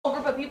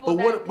people.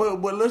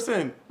 But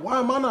listen, why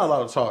am I not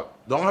allowed to talk?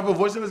 Don't I have a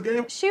voice in this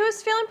game? She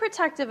was feeling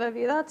protective of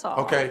you, that's all.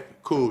 Okay,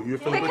 cool. You're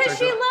feeling Because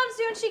protective? she loves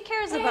you and she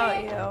cares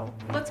about you.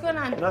 What's going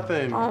on?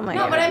 Nothing. Oh my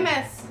No, God. but I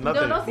miss.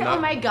 Nothing. Don't say, oh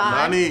my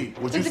God. Nani,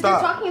 would you If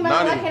stop? you're talking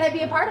about it, why Nani. can't I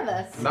be a part of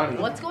this? Nani.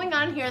 What's going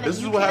on here that This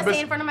is you what can't happens.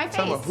 say in front of my face?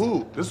 Tell me,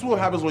 who? This is what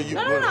happens when you.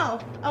 No.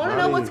 I want to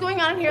know what's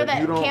going on here If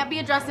that you don't- can't be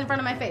addressed in front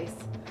of my face.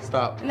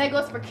 Stop. And that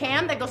goes for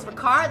Cam, that goes for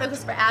Car, that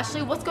goes for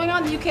Ashley. What's going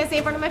on that you can't say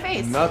in front of my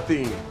face?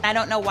 Nothing. I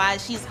don't know why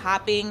she's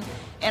hopping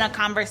in a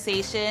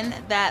conversation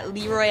that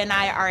Leroy and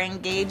I are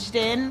engaged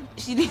in.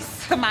 She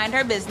needs to mind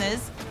her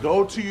business.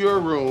 Go to your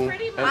room.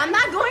 I'm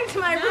not going to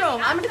my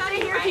room. I'm gonna stay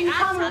here till you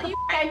tell me what the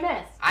I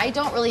missed. I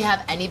don't really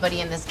have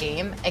anybody in this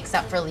game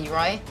except for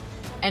Leroy.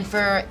 And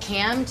for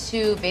Cam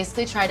to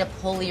basically try to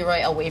pull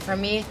Leroy away from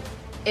me,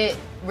 it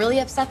really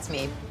upsets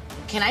me.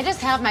 Can I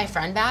just have my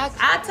friend back?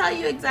 I'll tell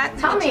you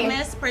exactly Tell what me. you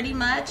missed pretty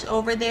much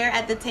over there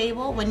at the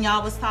table when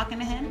y'all was talking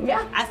to him.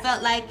 Yeah. I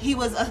felt like he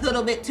was a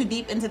little bit too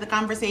deep into the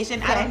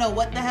conversation. I don't know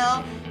what the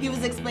hell he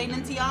was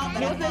explaining to y'all,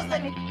 but I felt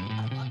like...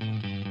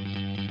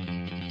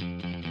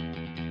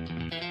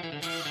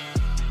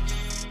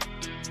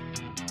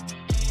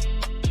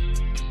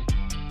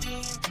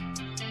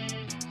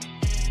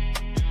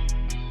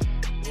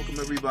 Welcome,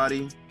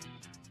 everybody.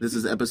 This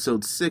is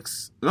episode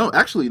 6. No,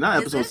 actually, not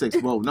episode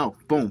 6. Whoa, no.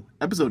 Boom.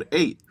 Episode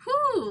 8.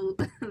 Whew,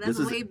 that's This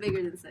is- way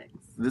bigger than 6.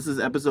 This is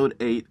episode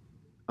 8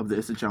 of the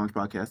It's a Challenge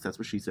podcast. That's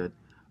what she said.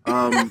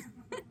 I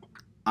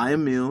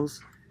am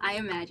Meals, I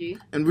am Maggie.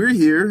 and we're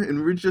here,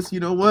 and we're just, you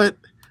know what?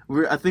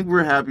 I think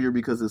we're happier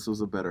because this was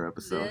a better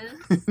episode.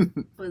 This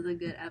was a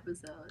good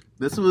episode.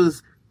 This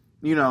was,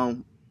 you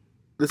know,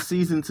 the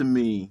season to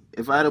me,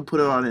 if I had to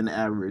put it on an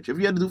average, if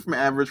you had to do from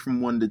average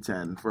from 1 to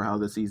 10 for how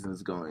the season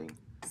is going,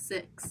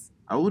 6.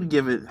 I'd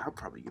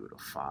probably give it a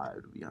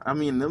 5. I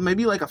mean,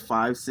 maybe like a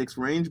 5-6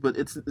 range, but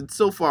it's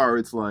so far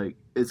it's like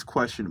it's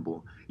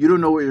questionable. You don't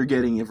know what you're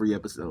getting every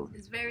episode.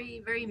 It's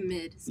very, very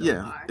mid so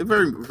far. It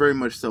very, very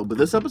much so. But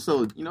this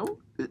episode, you know,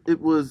 it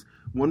was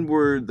one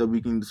word that we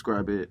can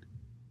describe it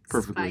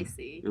perfectly.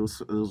 Spicy. It was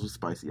a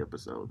spicy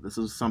episode. This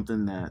was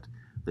something that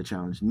the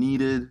challenge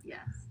needed.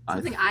 Yes.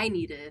 Something I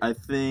needed. I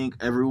think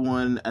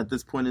everyone at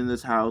this point in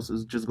this house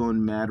is just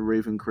going mad,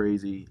 raving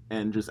crazy,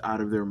 and just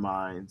out of their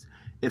minds.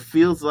 It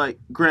feels like,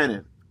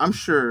 granted, I'm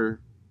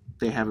sure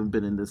they haven't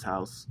been in this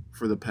house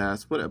for the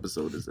past, what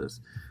episode is this?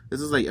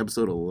 This is like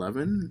episode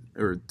 11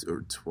 or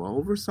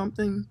 12 or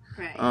something.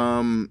 Right.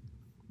 I'm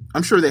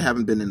sure they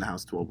haven't been in the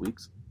house 12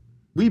 weeks.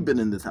 We've been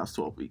in this house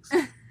 12 weeks.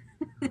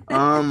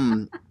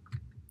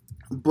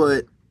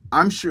 But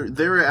I'm sure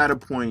they're at a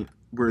point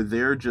where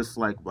they're just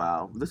like,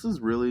 wow, this is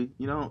really,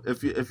 you know,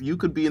 if you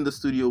could be in the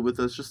studio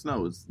with us, just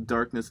know it's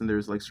darkness and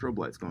there's like strobe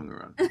lights going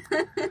around.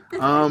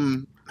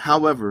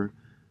 However,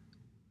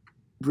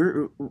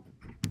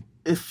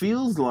 it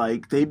feels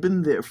like they've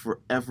been there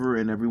forever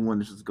and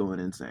everyone is just going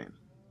insane.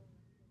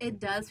 It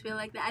does feel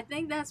like that. I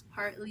think that's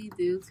partly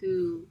due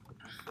to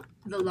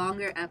the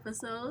longer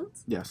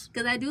episodes. Yes.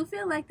 Because I do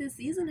feel like this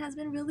season has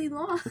been really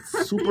long.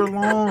 It's super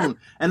long.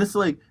 And it's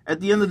like, at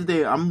the end of the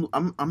day,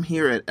 I'm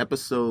here at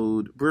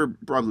episode,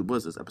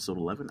 was this episode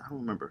 11? I don't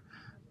remember.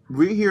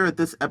 We're here at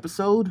this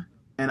episode,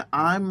 and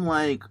I'm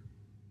like,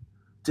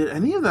 did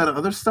any of that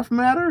other stuff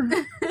matter?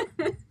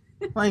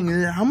 Like,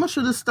 how much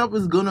of this stuff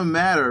is gonna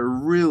matter,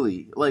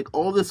 really? Like,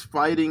 all this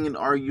fighting and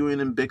arguing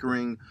and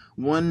bickering,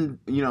 one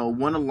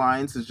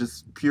alliance is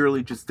just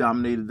purely just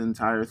dominated the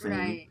entire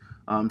thing.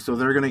 Right. So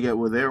they're gonna get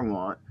what they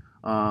want.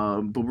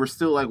 But we're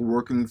still, like,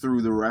 working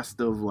through the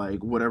rest of,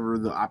 like, whatever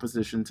the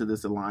opposition to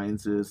this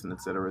alliance is, and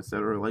et cetera, et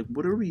cetera. Like,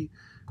 what are we...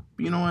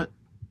 You know what?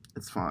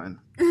 It's fine.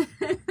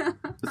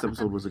 This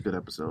episode was a good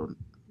episode.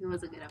 It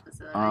was a good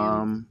episode.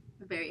 I am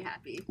very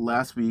happy.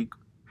 Last week,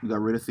 we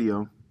got rid of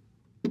Theo.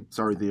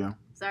 Sorry, Theo.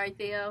 Sorry,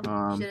 Theo.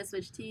 Should have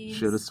switched teams.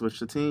 Should have switched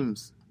the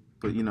teams.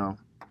 But, you know,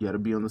 you had to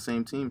be on the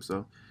same team,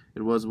 so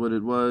it was what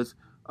it was.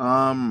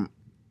 Jordan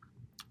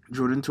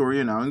and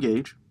Tori are now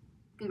engaged.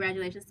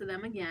 Congratulations to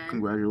them again.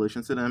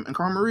 Congratulations to them. And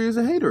Cara Marie is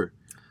a hater.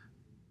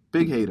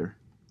 Big hater.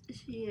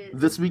 She is.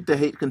 This week, the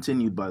hate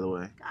continued, by the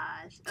way.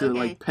 Gosh. To, okay.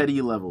 like,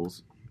 petty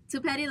levels. To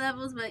petty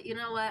levels, but you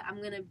know what? I'm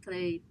going to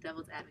play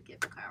devil's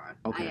advocate for Cara.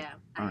 Okay. I am.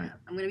 Alright.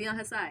 I'm going to be on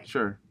her side.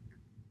 Sure.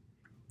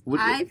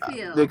 I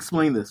feel...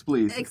 Explain this,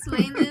 please.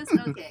 Explain this?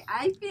 Okay.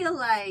 I feel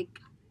like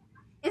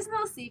it's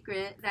no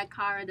secret that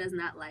Cara does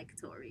not like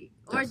Tori.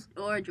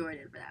 Or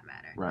Jordan, for that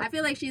matter. Right. I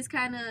feel like she's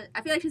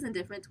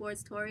indifferent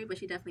towards Tori, but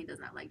she definitely does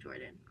not like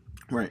Jordan.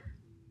 Right.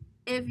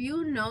 If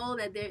you know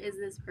that there is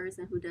this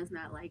person who does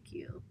not like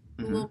you,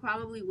 who will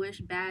probably wish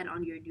bad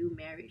on your new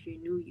marriage, your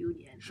new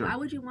union, why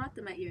would you want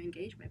them at your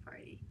engagement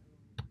party?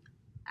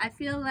 I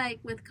feel like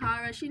with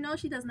Cara, she knows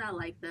she does not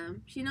like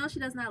them. She knows she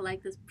does not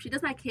like this. She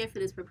does not care for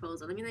this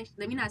proposal. Let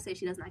me not say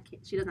she does not like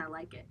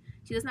it.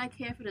 She does not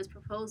care for this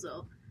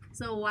proposal.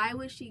 So why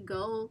would she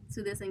go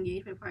to this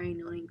engagement party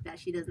knowing that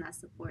she does not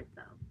support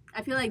them?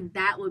 I feel like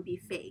that would be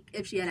fake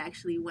if she had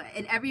actually went.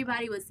 And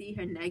everybody would see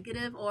her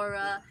negative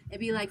aura and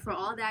be like, for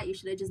all that, you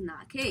should have just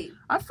not came.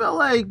 I felt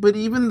like, but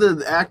even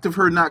the act of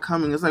her not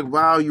coming, it's like,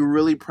 wow, you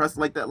really pressed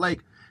like that.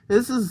 Like,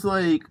 this is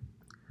like,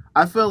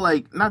 I feel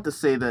like, not to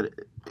say that,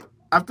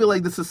 I feel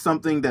like this is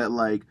something that,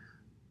 like,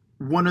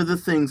 one of the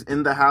things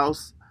in the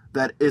house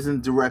that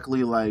isn't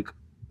directly, like,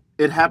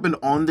 it happened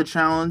on the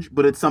challenge,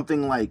 but it's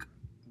something, like,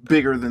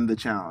 bigger than the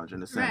challenge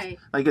in a sense. Right.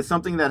 Like, it's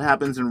something that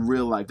happens in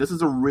real life. This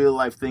is a real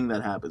life thing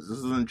that happens. This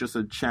isn't just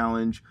a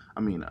challenge.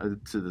 I mean,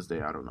 to this day,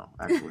 I don't know,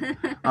 actually.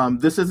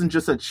 This isn't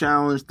just a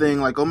challenge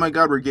thing, like, oh my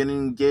God, we're getting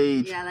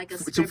engaged. Yeah, like a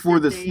for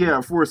this thing. Yeah,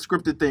 for a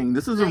scripted thing.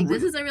 This is like,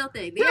 this is a real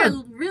thing. They are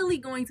really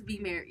going to be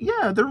married.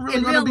 Yeah, they're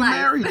really going to be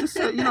married. Just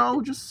say,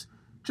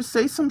 just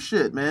say some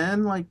shit,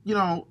 man. Like,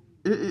 I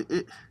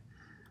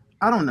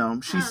don't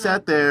know. She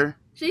sat there.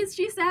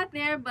 She sat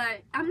there,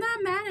 but I'm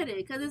not mad at it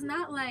because it's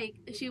not like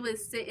she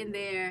was sitting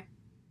there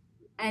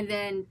and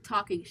then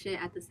talking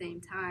shit at the same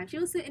time. She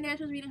was sitting there,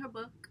 she was reading her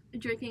book,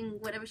 drinking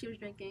whatever she was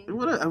drinking.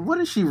 What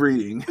is she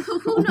reading?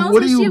 Who knows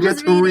what do you get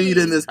to read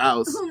in this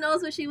house? Who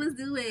knows what she was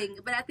doing?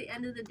 But at the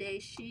end of the day,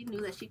 she knew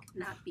that she could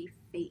not be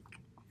fake.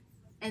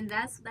 And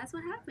that's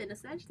what happened,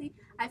 essentially.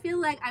 I feel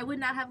like I would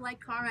not have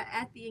liked Cara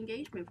at the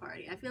engagement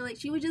party. I feel like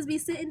she would just be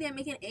sitting there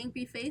making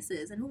angry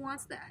faces. And who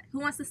wants that?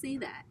 Who wants to see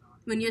that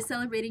when you're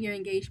celebrating your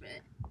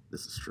engagement?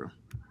 This is true.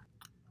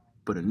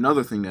 But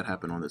another thing that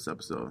happened on this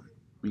episode,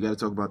 we got to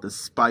talk about the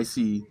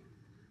spicy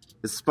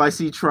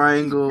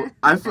triangle.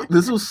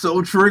 This was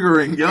so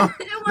triggering, yo.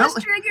 It was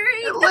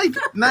triggering. Like,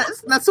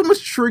 not so much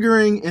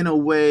triggering in a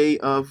way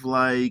of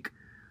like,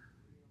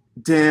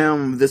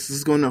 damn, this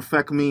is going to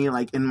affect me,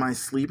 like, in my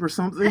sleep or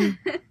something.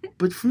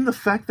 But from the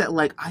fact that,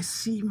 like, I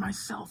see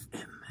myself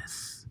in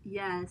this.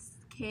 Yes.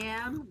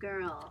 Cam,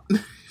 girl.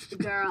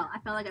 I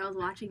felt like I was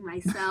watching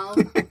myself.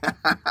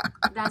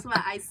 That's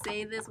why I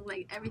say this with,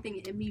 like,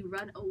 everything in me,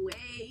 run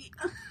away.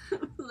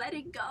 Let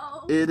it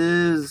go. It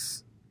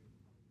is...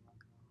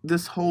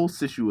 This whole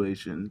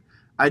situation,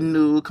 I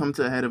knew it would come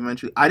to a head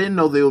eventually. I didn't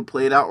know they would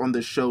play it out on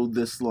the show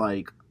this,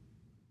 like...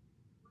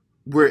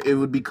 where it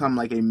would become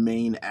like a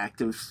main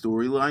active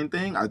storyline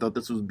thing. I thought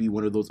this would be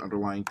one of those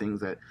underlying things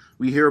that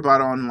we hear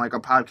about on like a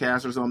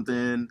podcast or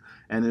something,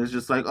 and it's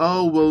just like,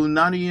 oh, well,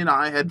 Nany and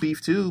I had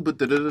beef too, but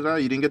you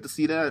didn't get to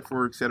see that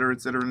for et cetera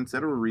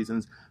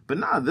reasons. But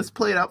nah, this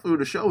played out through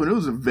the show, and it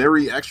was a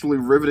very actually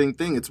riveting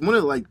thing. It's one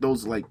of like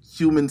those like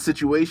human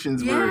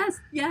situations where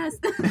yes.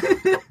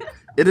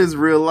 It is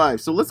real life.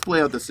 So let's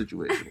play out the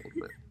situation a little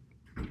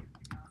bit.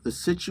 The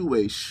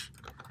situation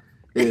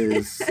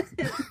is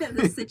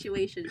the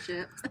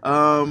situationship.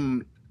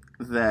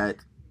 That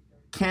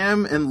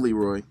Cam and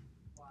Leroy.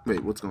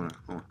 Wait, what's going on?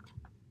 Hold on.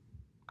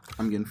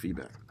 I'm getting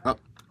feedback. Oh,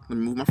 let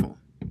me move my phone.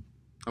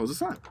 That was a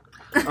sign.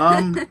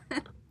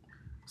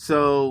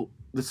 So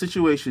the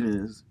situation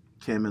is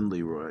Cam and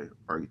Leroy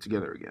are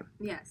together again.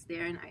 Yes,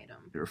 they're an item.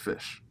 They're a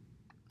fish.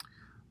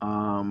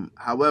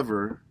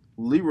 However,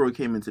 Leroy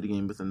came into the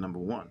game with a number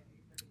one.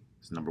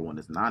 His number one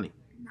is Nany.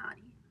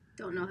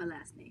 Don't know her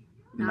last name.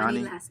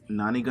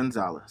 Nany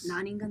Gonzalez.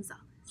 Nany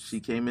Gonzalez. She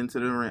came into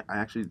the ring.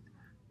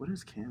 What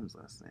is Cam's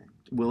last name?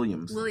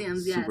 Williams,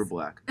 yes. Super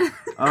black.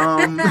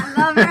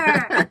 Love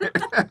her.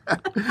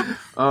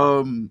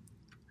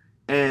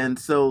 And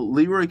so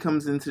Leroy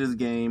comes into this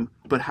game,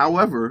 but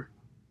however,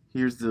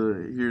 here's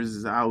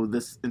how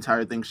this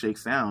entire thing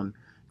shakes down.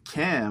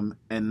 Cam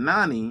and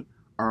Nany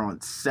are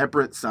on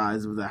separate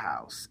sides of the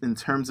house in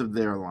terms of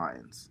their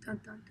alliance. Dun,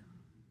 dun, dun.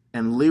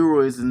 And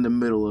Leroy's in the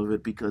middle of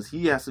it because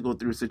he has to go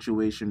through a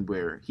situation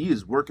where he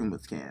is working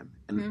with Cam.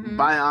 And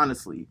by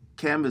honestly,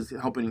 Cam is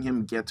helping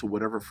him get to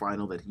whatever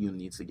final that he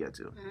needs to get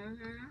to.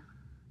 Mm-hmm.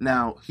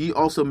 Now, he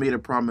also made a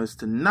promise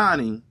to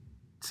Nany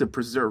to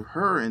preserve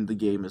her in the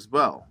game as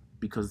well.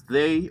 Because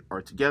they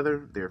are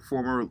together. They're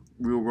former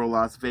Real World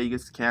Las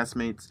Vegas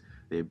castmates.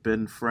 They've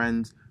been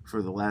friends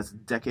for the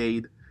last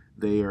decade.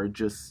 They are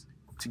just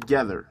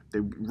together. They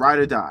ride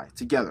or die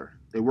together.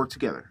 They work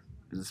together.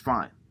 It's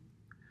fine.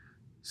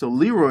 So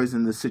Leroy's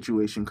in this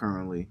situation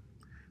currently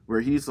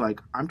where he's like,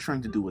 I'm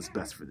trying to do what's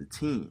best for the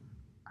team.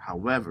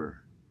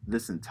 However,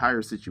 this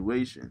entire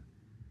situation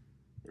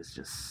is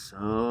just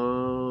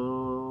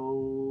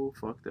so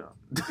fucked up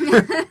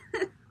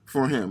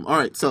for him. All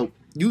right, so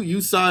you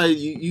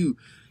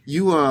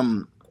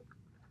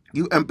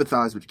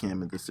empathize with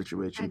Cam in this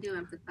situation. I do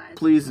empathize.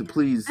 Please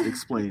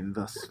explain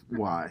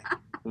why.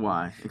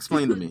 Why?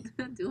 Explain to me.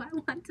 Do I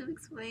want to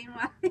explain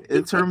why?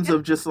 In terms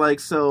of just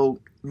like, so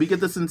we get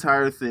this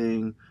entire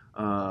thing.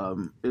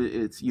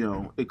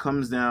 It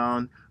comes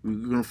down. We're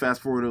going to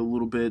fast forward a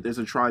little bit. There's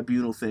a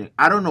tribunal thing.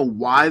 I don't know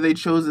why they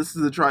chose this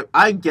as a tribe.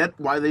 I get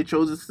why they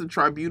chose this as a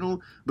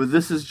tribunal, but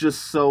this is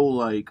just so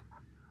like,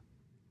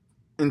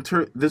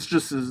 this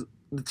just is,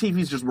 the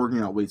TV's just working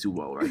out way too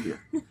well right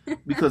here.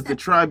 Because the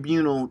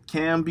tribunal,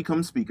 Cam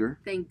becomes speaker.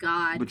 Thank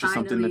God. Which is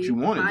something that you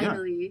wanted.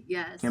 Finally,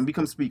 yes. Cam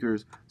becomes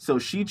speakers. So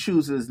she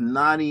chooses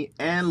Nany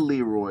and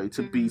Leroy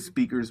to be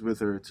speakers with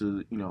her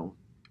to,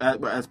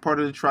 as part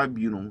of the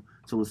tribunal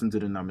to listen to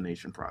the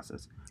nomination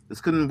process. This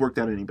couldn't have worked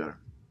out any better.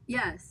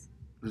 Yes.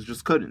 It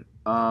just couldn't.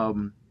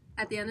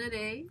 At the end of the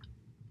day,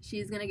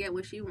 she's gonna get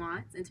what she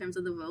wants in terms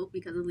of the vote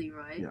because of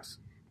Leroy. Yes.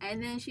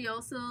 And then she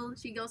also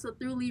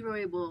threw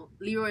Leroy Bold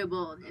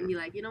and be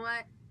like, you know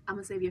what? I'm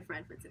gonna save your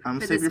friend for tonight. I'm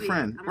gonna save your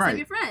friend. I'm gonna save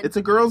your friend. It's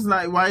a girls'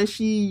 night. Why is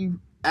she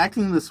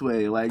acting this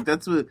way? Like,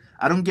 that's what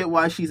I don't get.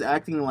 Why she's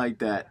acting like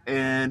that.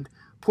 And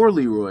poor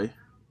Leroy.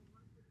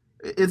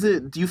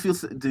 Do you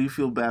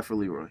feel bad for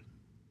Leroy?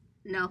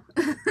 No.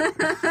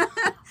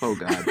 Oh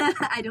God.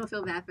 I don't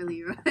feel bad for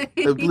Leroy.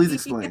 Please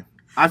explain.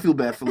 I feel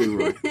bad for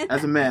Leroy.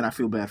 As a man, I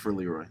feel bad for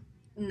Leroy.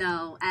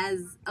 No,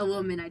 as a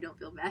woman, I don't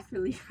feel bad for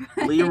Leroy.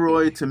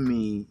 Leroy, to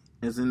me,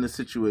 is in the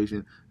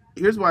situation.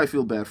 Here's why I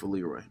feel bad for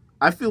Leroy.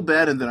 I feel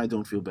bad and then I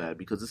don't feel bad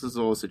because this is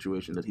all a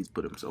situation that he's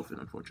put himself in,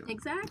 unfortunately.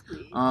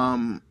 Exactly.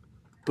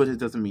 But it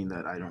doesn't mean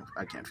that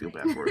I can't feel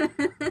bad for it.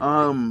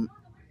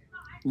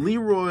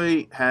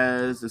 Leroy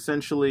has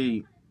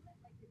essentially,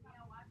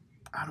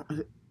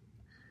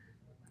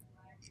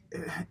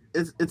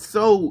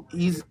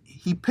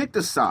 he picked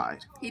a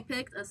side. He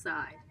picked a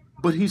side.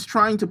 But he's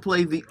trying to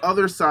play the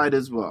other side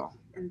as well.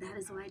 And that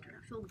is why I do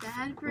not feel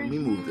bad for him. Let me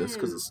move this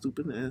because of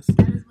stupidness.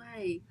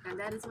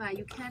 That is why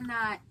you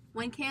cannot.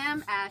 When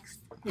Cam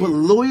asked him, but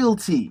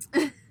loyalty.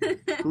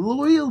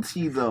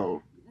 Loyalty,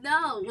 though.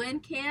 No, when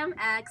Cam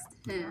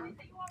asked him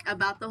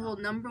about the whole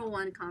number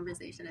one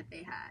conversation that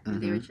they had when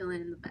they were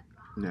chilling in the bed.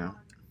 Yeah.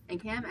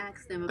 And Cam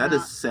asked him about... That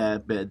is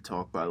sad bed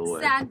talk, by the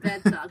way. Sad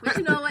bed talk. But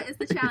you know what? It's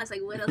the challenge.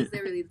 Like, what else is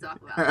there really to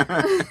talk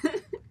about?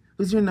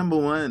 Who's your number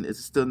one? Is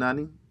it still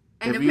Nani?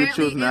 And if you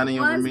chose Nani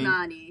over me?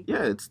 Nani.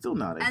 Yeah, it's still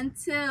Nani.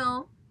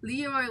 Until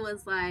Leroy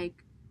was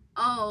like,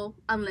 oh,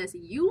 unless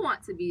you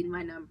want to be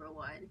my number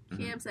one.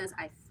 Cam says,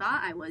 I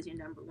thought I was your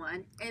number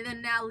one. And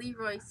then now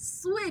Leroy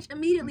switched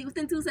immediately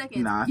within 2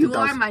 seconds. You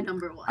are my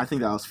number one. I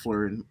think that was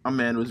flirting. A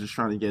man was just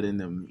trying to get in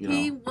them, you know.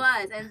 He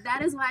was. And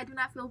that is why I do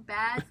not feel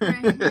bad for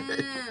him.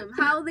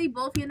 How are they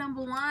both your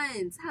number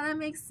ones? How that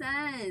makes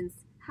sense?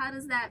 How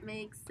does that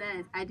make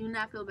sense? I do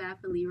not feel bad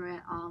for Leroy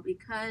at all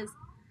because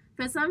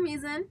for some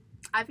reason,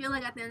 I feel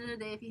like at the end of the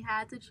day, if he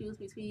had to choose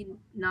between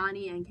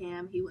Nani and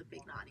Cam, he would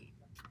pick Nani.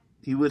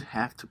 He would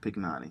have to pick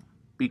Nani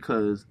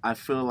because I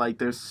feel like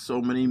there's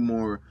so many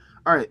more.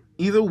 All right,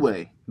 either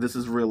way, this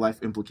is real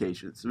life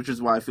implications, which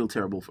is why I feel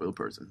terrible for the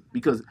person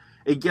because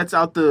it gets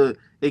out the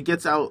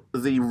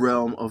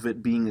realm of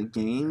it being a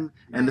game,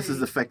 and this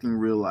is affecting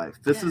real life.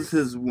 This is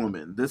his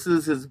woman. This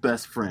is his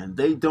best friend.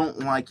 They don't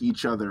like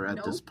each other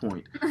at this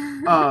point.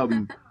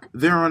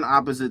 They're on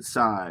opposite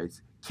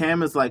sides.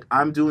 Cam is like,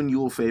 I'm doing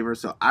you a favor,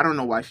 so I don't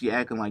know why she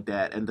acting like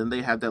that. And then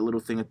they have that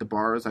little thing at the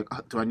bar. It's like,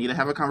 do I need to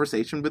have a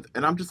conversation with?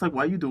 And I'm just like,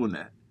 why are you doing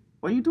that?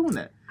 Why are you doing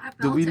that? I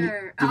felt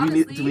her.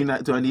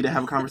 Do I need to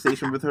have a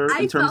conversation with her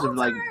in terms of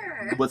like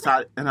what's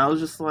out? And I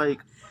was just like,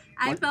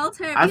 I felt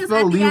her. I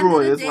felt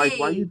Leroy is like,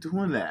 why are you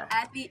doing that?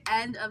 At the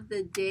end of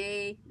the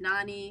day,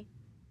 Nani,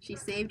 she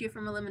saved you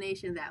from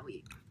elimination that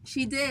week.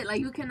 She did.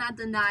 Like, you cannot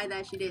deny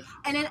that she did.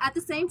 And then at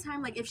the same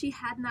time, like, if she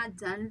had not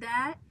done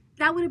that,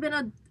 that would have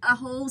been a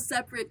whole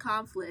separate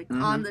conflict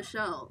on the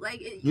show.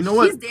 Like, you know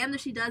what? She's damned if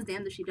she does,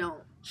 damned if she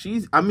don't.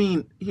 Here's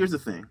the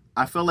thing.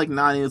 I felt like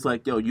Nani is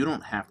like, yo, you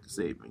don't have to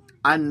save me.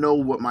 I know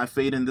what my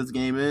fate in this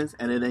game is,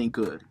 and it ain't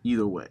good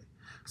either way.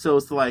 So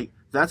it's like,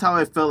 that's how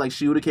I felt like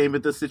she would have came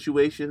at this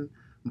situation.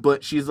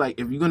 But she's like,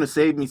 if you're going to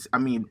save me, I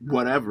mean,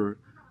 whatever.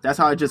 That's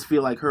how I just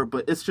feel like her.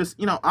 But it's just,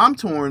 I'm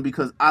torn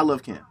because I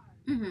love Cam.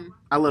 Mm-hmm.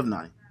 I love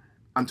Nani.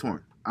 I'm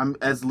torn. I'm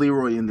as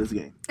Leroy in this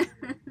game.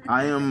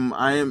 I am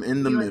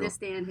in the middle. You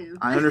understand him.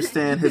 I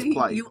understand his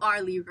plight. You are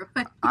Leroy.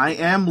 I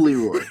am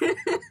Leroy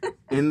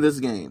in this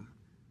game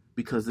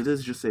because it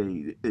is just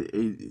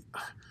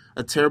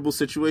a terrible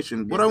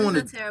situation. This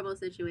is a terrible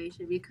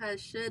situation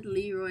because should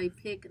Leroy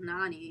pick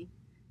Nani,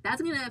 that's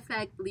going to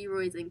affect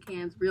Leroy's and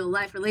Cam's real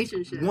life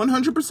relationship.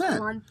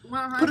 100%.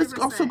 100%. But it's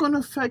also going to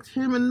affect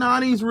him and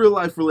Nani's real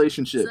life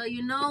relationship. So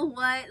you know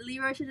what?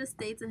 Leroy should just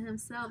stay to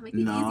himself. Make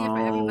it easier for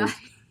everybody.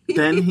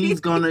 Then he's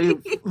going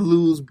to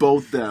lose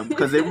both them.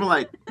 Because they were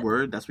like,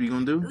 word, that's what you're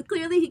going to do?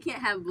 Clearly he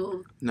can't have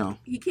both. No.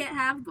 He can't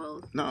have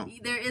both. No.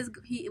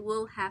 He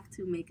will have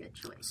to make a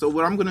choice. So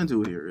what I'm going to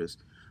do here is,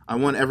 I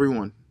want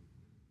everyone,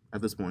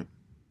 at this point,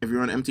 if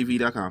you're on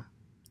MTV.com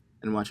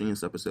and watching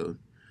this episode,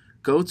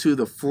 go to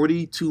the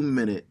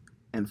 42-minute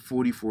and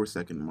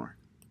 44-second mark.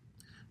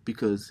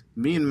 Because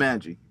me and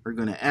Maggie are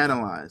going to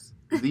analyze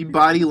the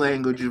body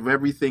language of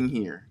everything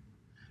here.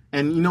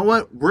 And you know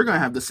what? We're going to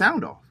have the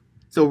sound off.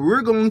 So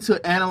we're going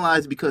to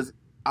analyze because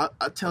I'll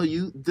tell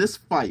you, this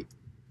fight,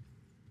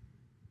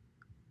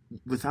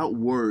 without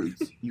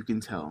words, you can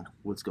tell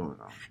what's going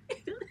on.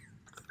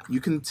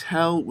 You can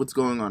tell what's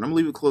going on. I'm going to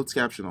leave a closed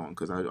caption on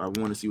because I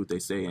want to see what they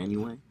say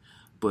anyway.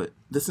 But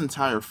this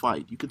entire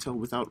fight, you can tell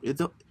without it.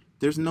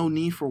 There's no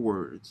need for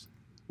words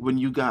when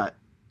you got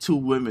two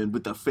women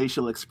with the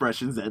facial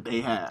expressions that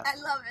they have. I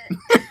love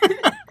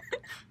it.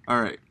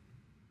 All right.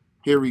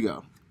 Here we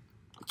go.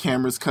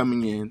 Cameras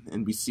coming in,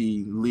 and we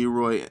see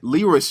Leroy.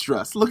 Leroy's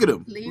stressed. Look at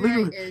him.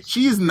 Leroy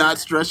she is not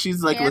stressed.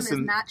 She's like, Cam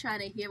listen. is not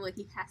trying to hear what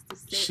he has to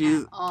say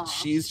at all.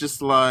 She's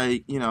just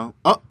like,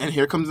 oh, and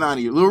here comes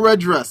Nany. Little red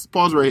dress.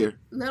 Pause right here.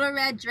 Little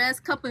red dress,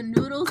 cup of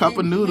noodles.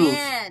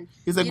 Hand.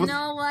 He's like, you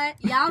know what?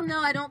 Y'all know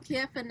I don't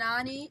care for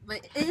Nany,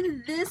 but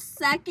in this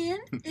second,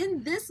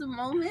 in this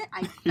moment,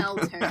 I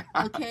felt her.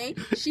 Okay,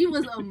 she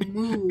was a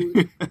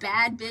mood.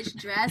 Bad bitch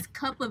dress,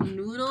 cup of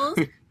noodles.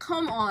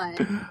 Come on,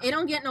 it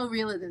don't get no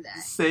realer than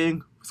that.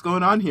 Saying, what's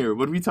going on here?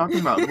 What are we talking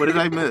about? What did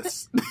I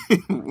miss?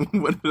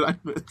 What did I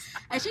miss?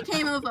 And she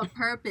came in with a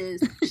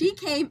purpose. She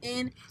came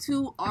in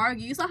to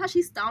argue. You saw how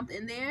she stomped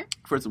in there?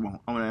 First of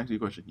all, I want to ask you a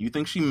question. You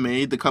think she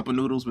made the cup of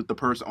noodles with the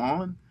purse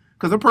on?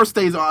 Because her purse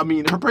stays on. I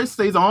mean, her purse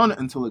stays on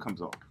until it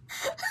comes off.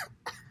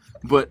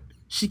 But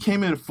she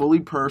came in fully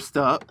pursed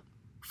up,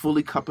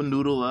 fully cup of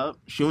noodle up.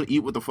 She don't eat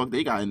what the fuck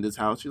they got in this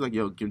house. She's like,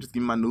 yo, just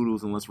give me my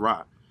noodles and let's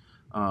rock.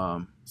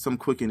 Some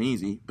quick and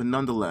easy, but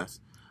nonetheless,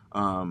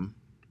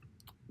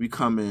 we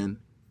come in.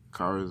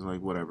 Kara's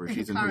like, whatever.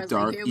 She's in her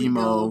dark, like,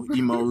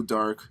 emo,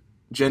 dark.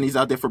 Jenny's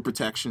out there for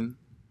protection.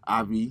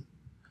 Avi.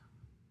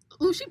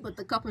 Ooh, she put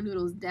the cup of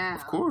noodles down.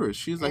 Of course.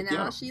 She's like, and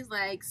now she's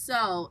like,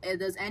 so,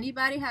 does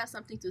anybody have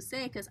something to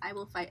say? Because I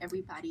will fight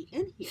everybody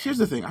in here. Here's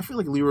the thing. I feel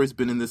like Leroy's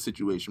been in this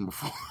situation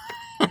before.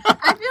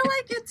 I feel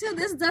like it too.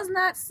 This does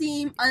not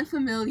seem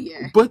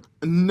unfamiliar. But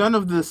none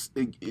of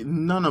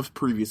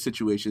previous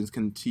situations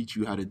can teach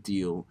you how to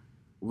deal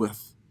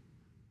with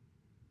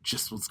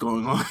just what's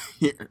going on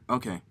here.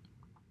 Okay.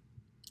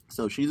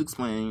 So she's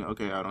explaining,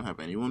 okay, I don't have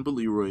anyone but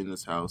Leroy in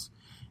this house.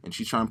 And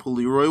she's trying to pull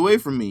Leroy away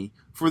from me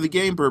for the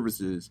game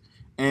purposes.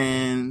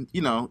 And,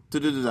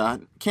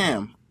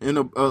 Cam, in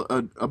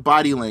a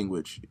body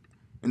language,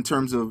 in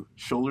terms of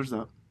shoulders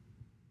up,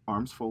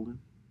 arms folded.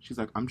 She's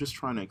like, I'm just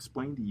trying to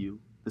explain to you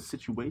the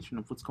situation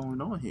of what's going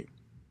on here.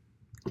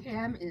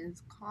 Cam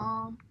is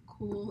calm,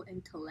 cool,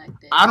 and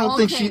collected. I don't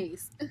think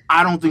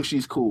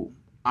she's cool.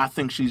 I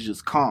think she's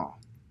just calm.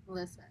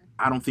 Listen.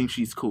 I don't think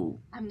she's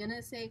cool. I'm going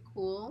to say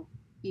cool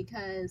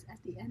because at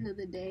the end of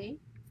the day,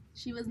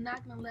 she was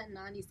not going to let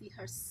Nany see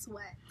her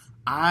sweat.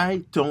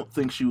 I don't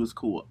think she was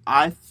cool.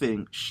 I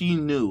think she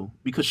knew,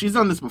 because she's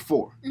done this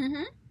before.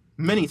 Mm-hmm.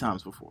 Many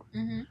times before.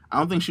 Mm-hmm. I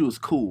don't think she was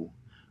cool.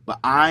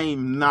 But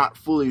I'm not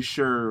fully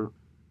sure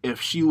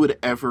if she would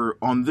ever,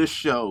 on this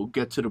show,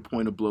 get to the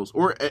point of blows.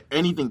 Or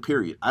anything,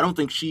 period. I don't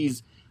think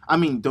she's... I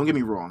mean, don't get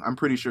me wrong. I'm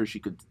pretty sure she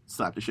could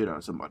slap the shit out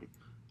of somebody.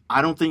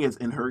 I don't think it's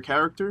in her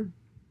character.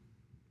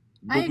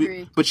 I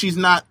agree. But she's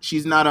not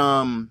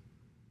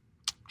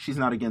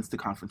against the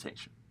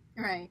confrontation.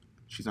 Right.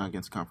 She's not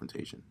against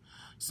confrontation.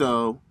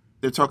 So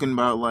they're talking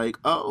about like,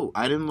 oh,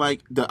 I didn't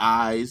like the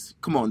eyes.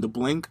 Come on, the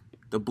blink.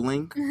 The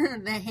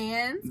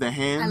hands.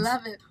 I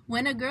love it.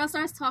 When a girl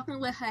starts talking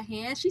with her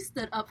hands, she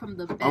stood up from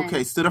the bed.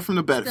 Okay, stood up from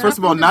the bed. First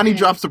of all, Nany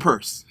drops the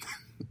purse.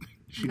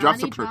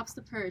 Nany drops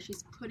the purse.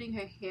 She's putting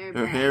her hair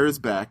back. Her hair is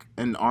back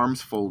and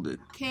arms folded.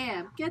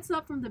 Cam gets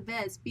up from the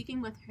bed, speaking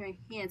with her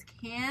hands.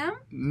 Cam?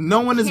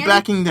 No one is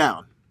backing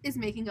down. Is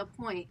making a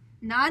point.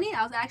 Nany,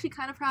 I was actually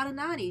kind of proud of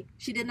Nany.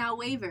 She did not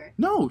waver.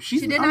 No,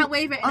 she did not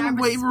waver, and I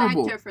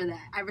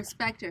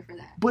respect her for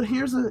that. But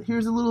here's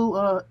a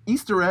little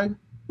Easter egg.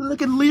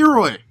 Look at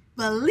Leroy.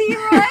 But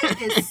Leroy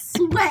is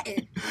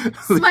sweating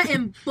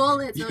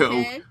bullets,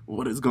 okay? Yo,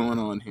 what is going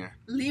on here?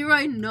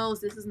 Leroy knows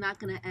this is not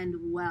going to end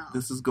well.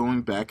 This is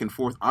going back and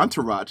forth.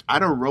 Entourage, I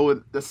don't roll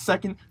it. The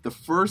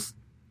first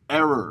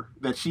error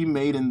that she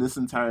made in this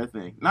entire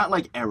thing. Not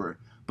like error,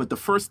 but the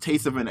first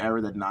taste of an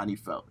error that Nany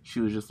felt. She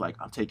was just like,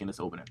 I'm taking this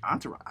over to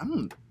Entourage. I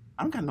don't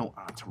got no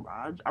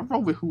entourage. I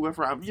roll with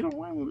whoever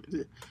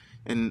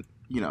and,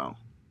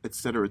 et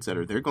cetera, et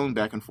cetera. They're going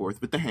back and forth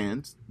with the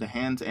hands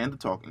and the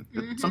talking.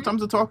 Mm-hmm.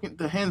 Sometimes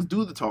the hands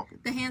do the talking.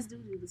 The hands do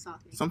the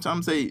talking.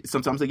 Sometimes they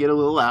get a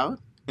little loud,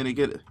 and they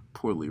get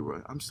poor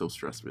Leroy. I'm so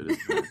stressed with this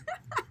man.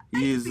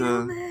 He is.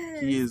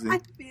 I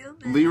feel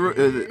this. Leroy.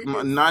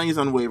 Nany's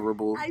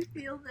unwaverable. I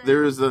feel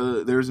this.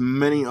 There's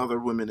many other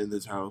women in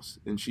this house,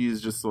 and she is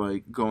just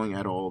like going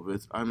at all of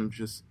it. I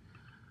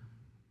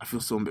feel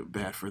so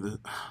bad for this.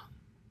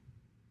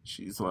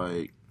 She's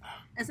like.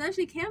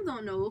 Essentially, Cam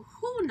don't know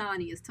who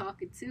Nany is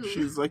talking to.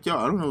 She's like, yo,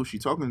 I don't know who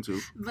she's talking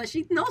to. But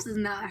she knows it's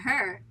not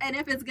her. And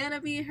if it's going to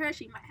be her,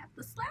 she might have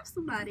to slap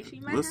somebody. She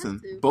might have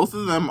to. Both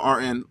of them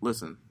are in...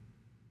 Listen.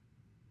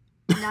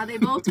 Now they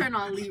both turn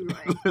on Leroy.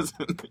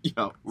 Listen,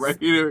 yo, right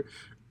here.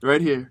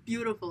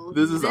 Beautiful.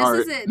 This is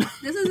art.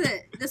 This is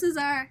it. This is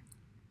our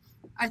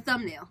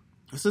thumbnail.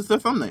 This is the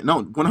thumbnail.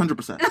 No,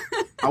 100%.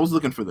 I was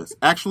looking for this.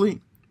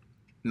 Actually,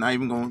 not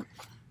even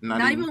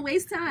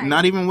waste time.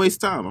 Not even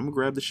waste time. I'm going to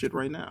grab the shit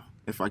right now.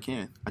 If I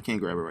can. I can't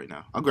grab it right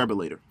now. I'll grab it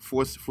later.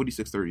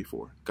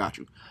 4634. Got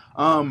you.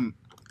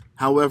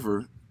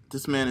 However,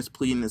 this man is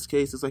pleading his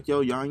case. It's like,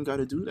 yo, y'all ain't got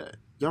to do that.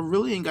 Y'all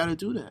really ain't got to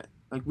do that.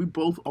 Like, we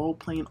both all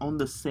playing on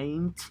the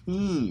same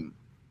team.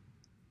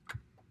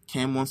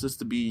 Cam wants us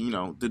to be,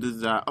 Oh,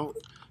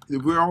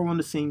 we're all on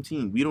the same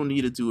team. We don't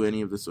need to do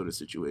any of this sort of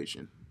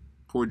situation.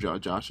 Poor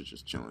Josh. Josh is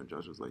just chilling.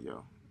 Josh was like,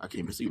 yo, I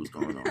came to see what's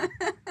going on.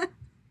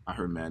 I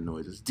heard mad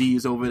noises.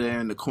 D's over there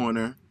in the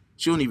corner.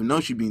 She don't even know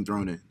she being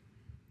thrown in.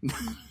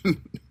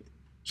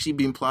 She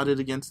being plotted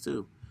against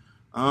too.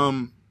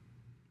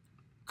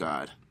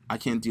 God, I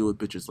can't deal with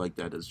bitches like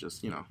that. It's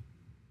just,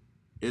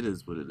 it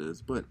is what it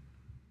is. But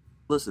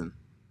listen,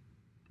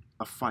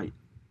 a fight.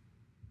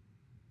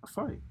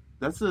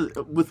 That's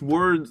with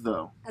words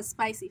though. A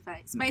spicy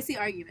fight, spicy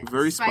argument,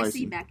 very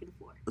spicy back and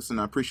forth. Listen,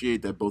 I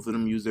appreciate that both of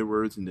them used their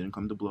words and didn't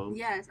come to blows.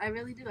 Yes, I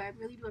really do. I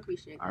really do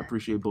appreciate that. I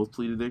appreciate both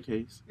pleaded their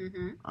case.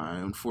 Mm-hmm. I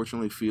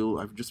unfortunately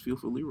just feel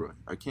for Leroy.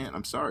 I can't.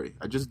 I'm sorry.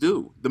 I just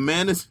do. The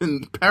man is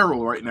in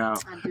peril right now.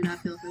 I do not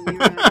feel for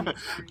Leroy.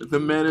 The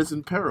man is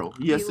in peril.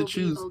 He has to will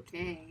choose.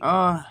 Be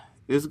okay.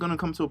 It's going to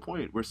come to a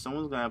point where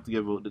someone's going to have to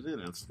get voted in.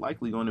 And it's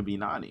likely going to be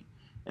Nany.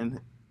 And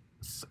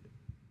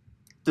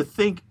to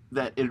think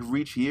that it'd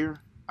reach here,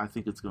 I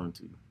think it's going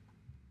to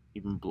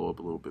even blow up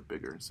a little bit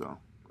bigger. So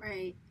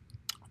right.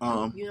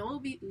 You know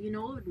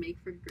what would make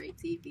for great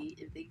TV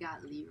if they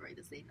got Leroy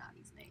to say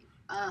Nany's name.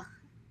 God.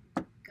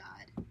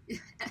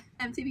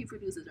 MTV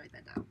producers, write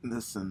that down.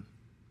 Listen,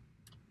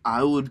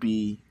 I would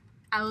be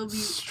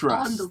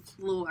stressed. On the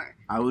floor.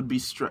 I would be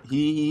stressed.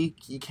 He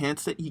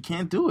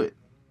can't do it.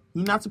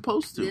 He's not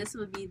supposed to. This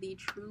would be the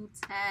true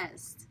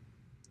test.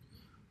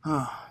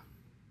 Because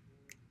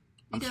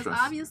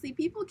stressed. Obviously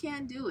people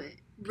can't do it.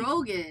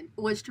 Rogan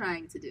was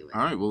trying to do it.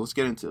 All right, well, let's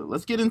get into it.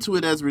 Let's get into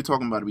it as we're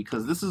talking about it,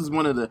 because this is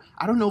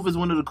I don't know if it's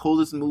one of the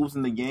coldest moves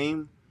in the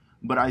game,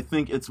 but I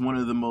think it's one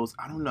of the most,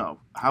 I don't know.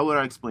 How would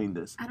I explain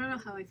this? I don't know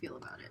how I feel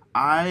about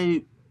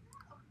it.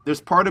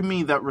 There's part of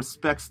me that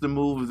respects the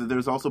move.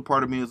 There's also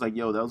part of me that's like,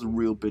 yo, that was a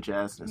real bitch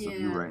assness of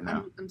you right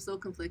now. I'm so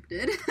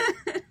conflicted.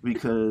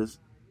 Because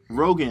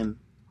Rogan,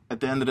 at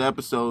the end of the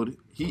episode,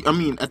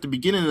 at the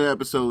beginning of the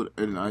episode,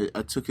 and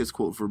I took his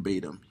quote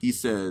verbatim. He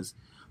says,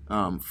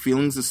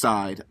 feelings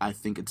aside, I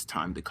think it's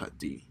time to cut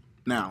D.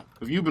 Now,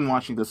 if you've been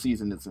watching the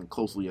season, it's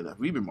closely enough.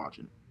 We've been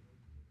watching.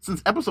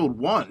 Since episode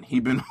 1,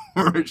 he's been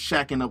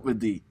shacking up with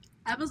D.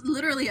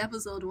 Literally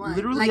episode 1.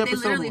 They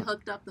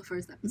hooked up the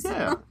first episode.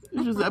 Yeah,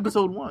 it's just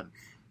episode 1.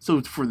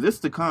 So for this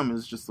to come,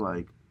 it's just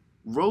like,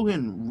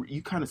 Rogan,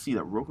 you kind of see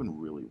that Rogan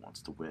really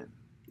wants to win.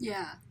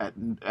 Yeah. At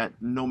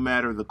no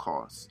matter the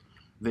cost.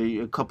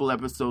 A couple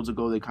episodes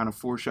ago, they kind of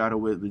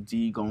foreshadow it, the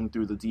D going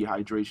through the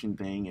dehydration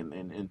thing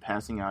and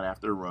passing out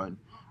after a run.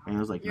 And it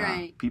was like,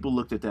 people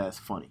looked at that as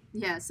funny.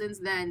 Yeah, since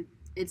then,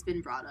 it's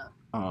been brought up.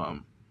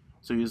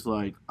 So he's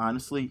like,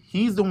 honestly,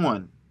 he's the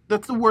one.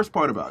 That's the worst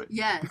part about it.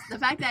 Yes, the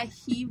fact that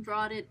he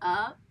brought it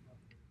up,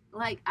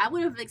 like, I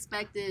would have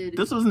expected...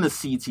 This wasn't a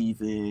CT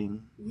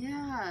thing.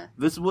 Yeah.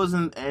 This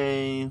wasn't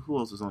who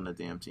else was on the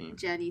damn team?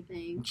 Jenny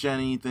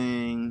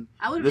thing.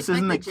 I would have This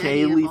isn't a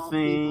Kaylee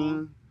thing.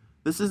 People.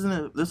 This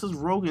is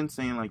Rogan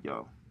saying like,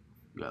 yo,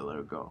 you gotta let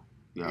her go.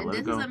 This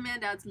is a man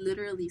that's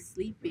literally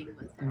sleeping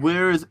with her.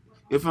 Whereas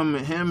if I'm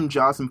him,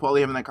 Joss, and Paulie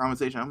having that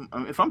conversation,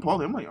 if I'm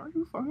Paulie, I'm like, are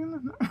you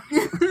fucking?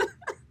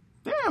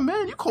 Damn,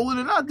 man, you colder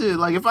than I did.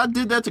 Like, if I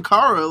did that to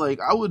Kara, like,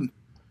 it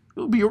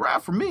would be a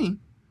wrap for me.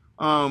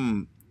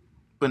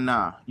 But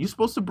nah, you're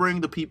supposed to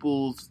bring the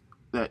peoples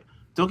that,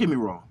 don't get me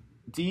wrong,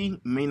 D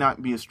may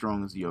not be as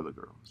strong as the other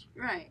girls.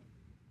 Right.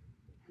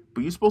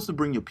 But you're supposed to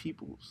bring your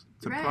peoples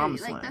to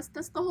Promised Land.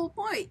 That's the whole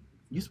point.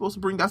 You're supposed to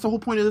bring, that's the whole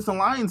point of this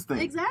alliance thing.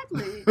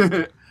 Exactly.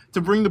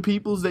 To bring the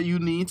peoples that you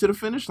need to the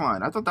finish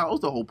line. I thought that was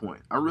the whole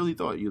point. I really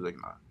thought you were like,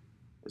 nah,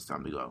 it's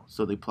time to go.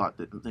 So they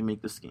they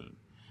make the scheme.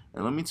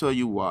 And let me tell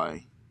you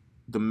why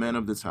the men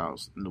of this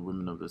house and the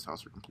women of this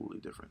house are completely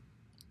different.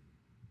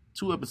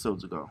 2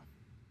 episodes ago,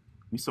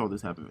 we saw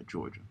this happen with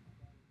Georgia.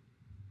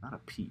 Not a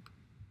peep.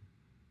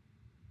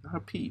 Not a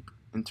peep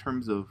in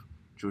terms of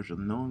Georgia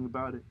knowing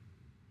about it,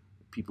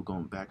 people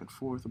going back and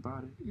forth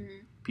about it,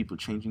 people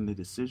changing their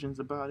decisions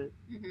about it.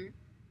 Mm-hmm.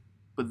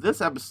 But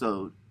this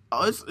episode,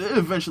 it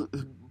eventually,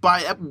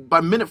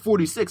 by minute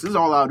 46, it's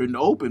all out in the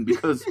open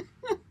because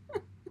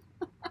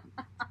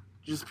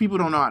just people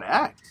don't know how to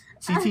act.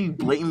 CT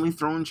blatantly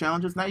throwing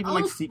challenges, not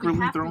even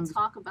secretly throwing. To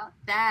talk about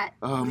that.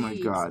 Oh my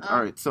god! All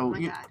right, so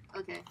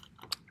okay.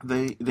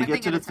 They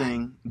get to the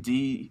thing.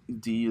 D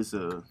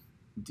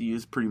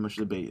is pretty much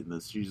debating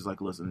this. She's just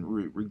like, listen,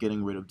 we're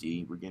getting rid of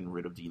D. We're getting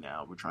rid of D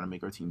now. We're trying to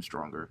make our team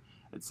stronger,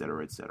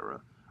 etc.,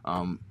 etc.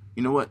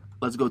 You know what?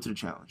 Let's go to the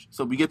challenge.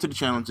 So we get to the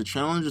challenge. The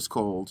challenge is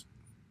called,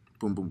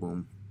 boom, boom,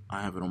 boom.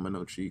 I have it on my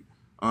note sheet.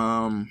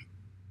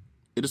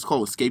 It is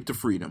called Escape to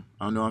Freedom.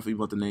 I don't know if you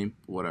about the name,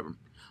 but whatever.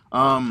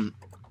 I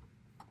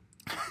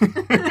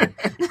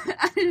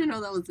didn't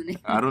know that was the name.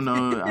 I don't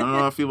know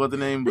how I feel about the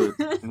name, but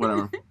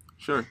whatever.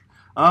 Sure.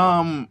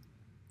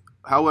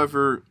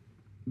 However,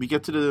 we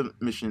get to the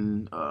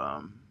mission.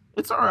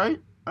 It's all right.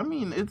 I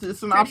mean,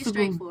 it's an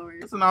obstacle.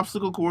 It's an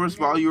obstacle course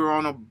while you're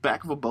on the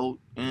back of a boat,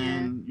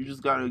 and you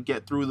just gotta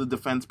get through the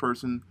defense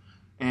person.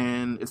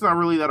 And it's not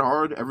really that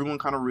hard. Everyone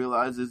kind of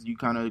realizes you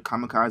kind of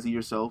kamikaze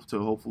yourself to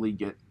hopefully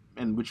get,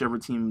 and whichever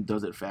team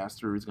does it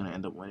faster is gonna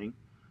end up winning.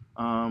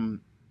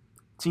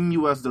 Team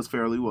US does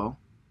fairly well.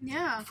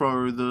 Yeah.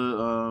 For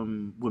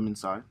the women's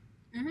side.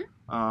 Mm-hmm.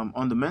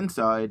 On the men's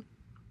side,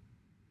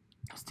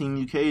 it's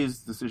Team UK's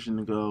decision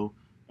to go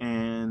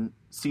And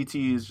CT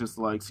is just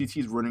like,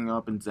 CT's running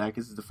up and Zach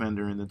is the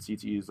defender, and then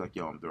CT is like,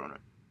 yo, I'm throwing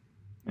it.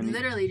 And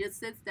literally just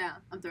sits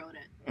down, I'm throwing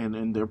it.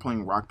 And they're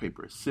playing rock,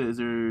 paper,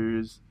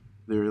 scissors.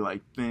 They're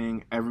like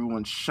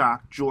everyone's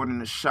shocked.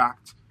 Jordan is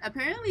shocked.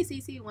 Apparently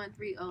CT won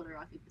 3-0 to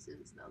rock, paper,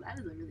 scissors, though. That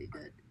is a really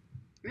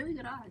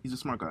good odds. He's a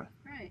smart guy.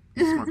 Right.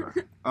 He's a smart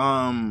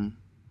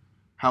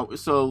guy.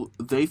 So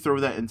they throw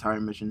that entire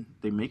mission.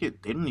 They make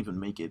it. They don't even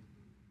make it.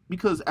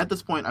 Because at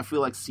this point, I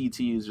feel like CT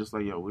is just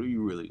like, yo, what are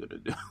you really going to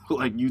do?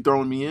 Like, you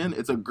throwing me in?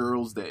 It's a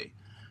girl's day.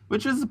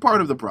 Which is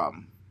part of the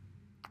problem.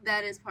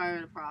 That is part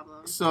of the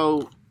problem.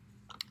 So,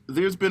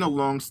 there's been a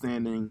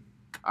long-standing...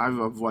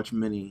 I've watched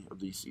many of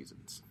these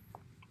seasons.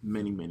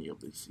 Many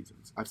of these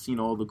seasons. I've seen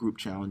all the group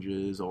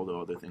challenges, all the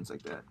other things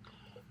like that.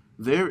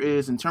 There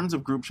is, in terms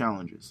of group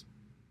challenges,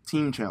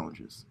 team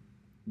challenges,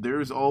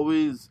 there is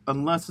always,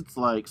 unless it's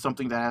like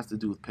something that has to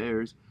do with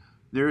pairs,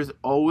 there is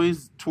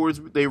always, towards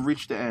they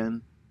reach the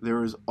end,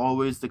 there is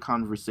always the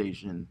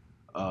conversation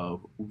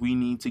of we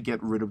need to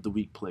get rid of the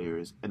weak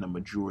players, and the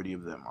majority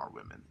of them are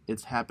women.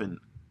 It's happened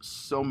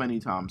so many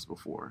times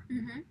before.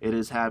 Mm-hmm. It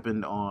has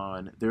happened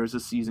on, there's a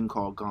season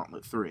called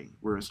Gauntlet 3,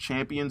 where it's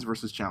champions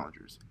versus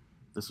challengers.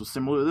 This was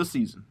similar to this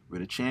season, where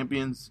the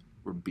champions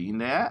were beating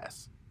their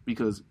ass.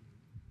 Because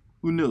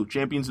who knew?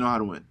 Champions know how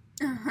to win.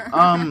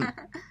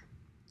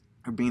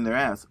 Or beating their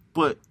ass.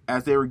 But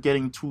as they were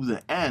getting to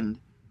the end,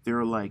 they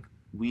were like,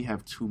 we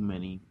have too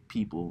many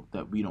people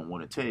that we don't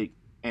want to take.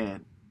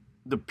 And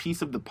the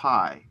piece of the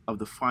pie of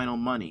the final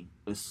money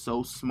is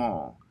so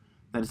small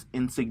that it's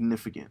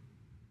insignificant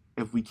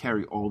if we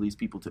carry all these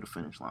people to the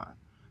finish line.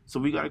 So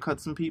we got to cut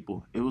some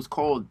people. It was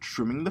called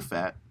trimming the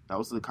fat. That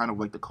was the kind of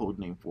like the code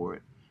name for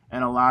it.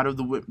 And a lot of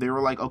they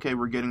were like, okay,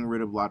 we're getting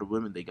rid of a lot of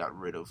women. They got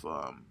rid of,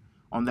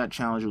 on that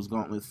challenge, it was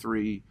Gauntlet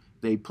 3.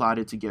 They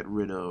plotted to get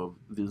rid of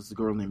this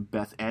girl named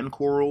Beth and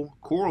Coral.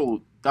 Coral,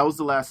 that was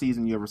the last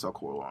season you ever saw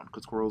Coral on.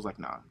 Because Coral's like,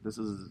 nah, this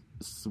is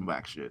some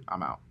whack shit.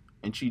 I'm out.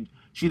 And she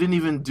didn't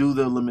even do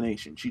the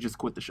elimination. She just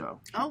quit the show.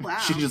 Oh, wow.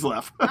 She just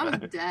left. I'm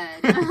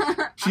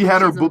dead. She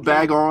had her book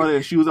bag on,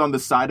 and she was on the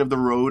side of the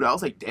road. I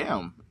was like,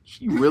 damn,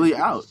 she really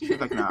out. She's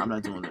like, nah, I'm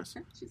not doing this.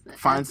 She's like,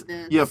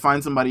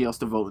 find somebody else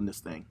to vote in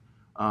this thing.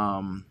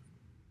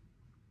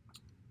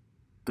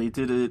 They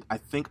did it, I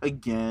think,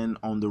 again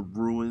on the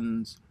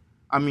Ruins.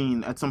 I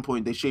mean, at some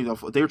point they shaved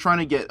off. They were trying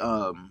to get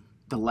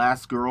the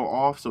last girl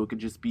off so it could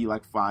just be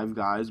like 5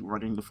 guys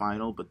running the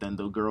final. But then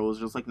the girl was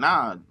just like,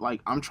 nah,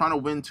 like I'm trying to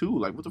win too.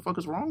 Like, what the fuck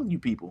is wrong with you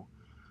people?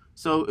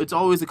 So it's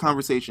always a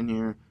conversation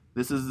here.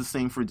 This is the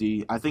same for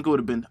D. I think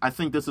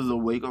this is a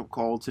wake up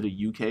call to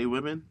the UK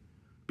women.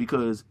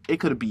 Because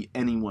it could be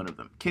any one of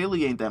them.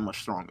 Kaylee ain't that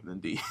much stronger than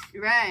D.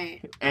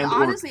 Right. And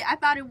honestly, I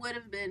thought it would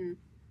have been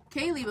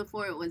Kaylee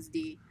before it was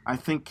D. I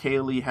think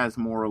Kaylee has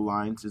more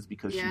alliances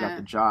because she got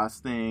the Joss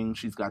thing.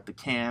 She's got the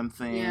Cam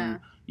thing. Yeah.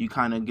 You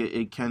kind of get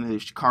it, kind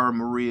of Cara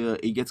Maria.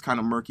 It gets kind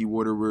of murky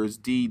water, whereas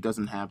D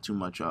doesn't have too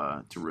much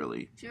to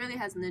really. She really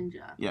has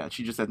Ninja. Yeah,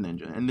 she just has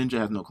Ninja. And Ninja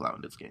has no clout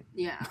in this game.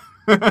 Yeah.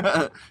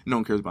 No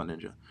one cares about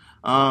Ninja.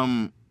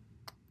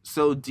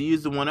 So D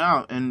is the one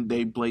out, and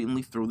they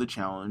blatantly throw the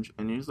challenge,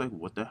 and he's like,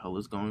 what the hell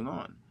is going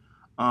on?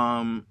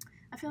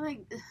 I feel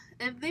like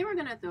if they were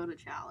going to throw the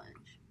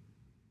challenge,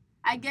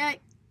 I get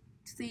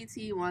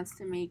CT wants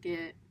to make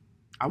it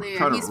clear. I would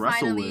try to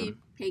wrestle with him.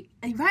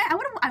 Right?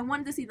 I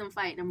wanted to see them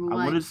fight, number one.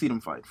 I wanted to see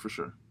them fight, for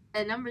sure.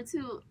 And number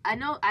two, I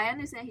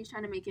understand he's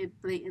trying to make it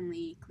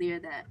blatantly clear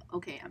that,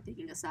 okay, I'm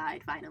picking a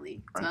side,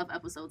 finally. 12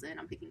 episodes in,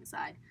 I'm picking a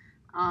side.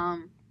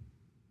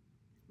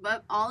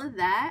 But all of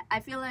that,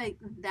 I feel like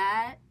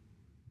that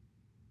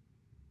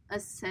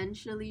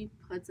essentially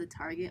puts a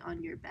target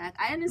on your back.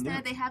 I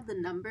understand they have the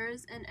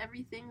numbers and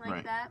everything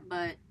like that,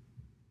 but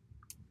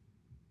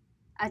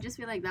I just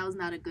feel like that was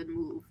not a good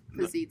move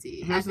for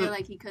CT. I feel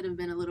like he could have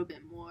been a little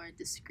bit more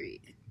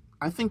discreet.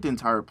 I think the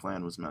entire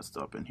plan was messed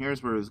up, and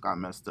here's where it got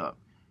messed up.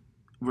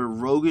 Where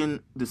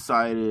Rogan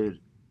decided,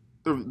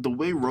 the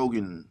way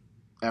Rogan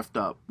effed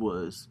up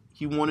was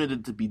he wanted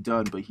it to be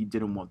done, but he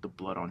didn't want the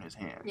blood on his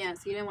hands.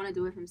 Yes, he didn't want to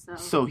do it himself.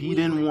 So he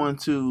didn't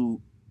want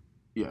to,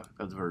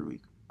 that's very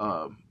weak.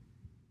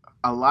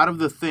 A lot of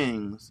the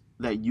things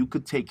that you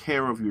could take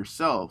care of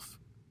yourself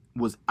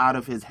was out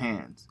of his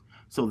hands.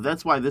 So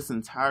that's why this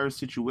entire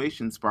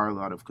situation spiraled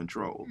out of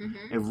control.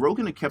 Mm-hmm. If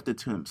Rogan had kept it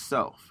to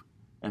himself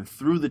and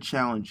threw the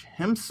challenge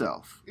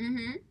himself,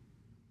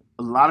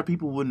 a lot of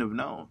people wouldn't have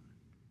known.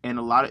 And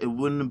it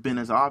wouldn't have been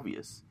as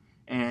obvious.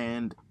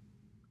 And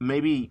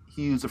maybe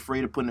he was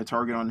afraid of putting a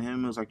target on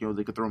him. It was like,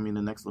 they could throw me in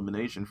the next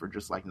elimination for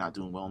just like not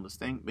doing well in this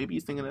thing. Maybe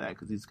he's thinking of that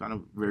because he's kind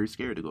of very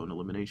scared to go in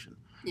elimination,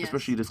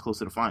 especially this close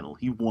to the final.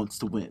 He wants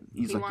to win.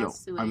 He's like,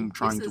 I'm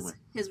trying to win.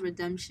 His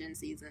redemption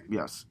season.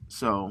 Yes.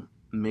 So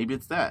maybe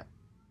it's that.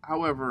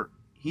 However,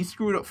 he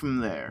screwed up from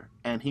there,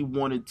 and he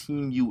wanted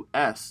Team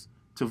US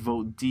to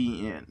vote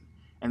D in.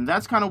 And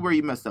that's kind of where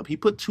he messed up. He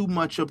put too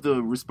much of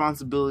the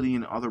responsibility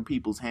in other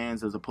people's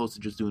hands as opposed to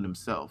just doing it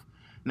himself.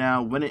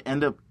 Now, when it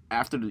ended up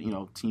after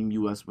the, Team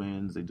US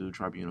wins, they do the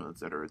tribunal, et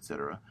cetera, et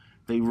cetera.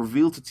 They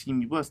reveal to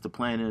Team US the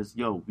plan is,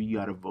 we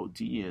got to vote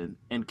D in.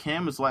 And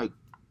Cam is like,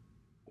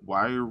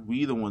 why are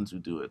we the ones who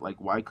do it? Like,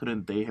 why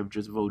couldn't they have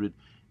just voted?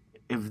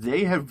 If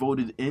they had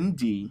voted in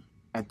D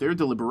at their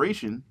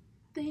deliberation,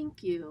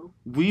 thank you.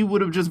 We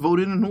would have just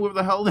voted in whoever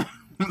the hell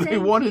they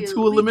wanted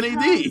to eliminate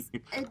D.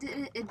 It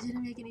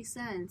didn't make any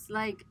sense.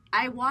 Like,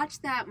 I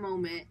watched that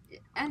moment.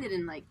 It ended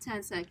in like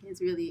 10 seconds,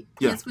 really.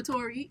 Against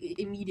Vettori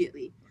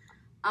immediately.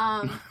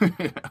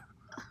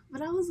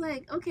 But I was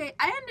like, okay,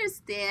 I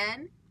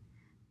understand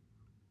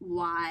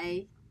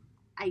why,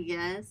 I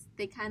guess,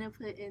 they kind of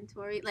put in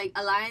Tori. Like,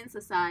 alliance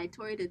aside,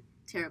 Tori did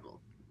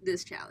terrible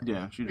this challenge.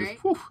 Yeah, she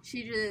just, right?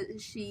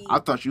 She I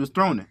thought she was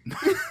throwing it.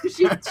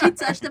 she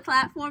touched the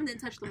platform, then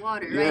touched the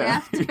water right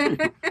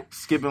after.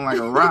 Skipping like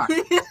a rock.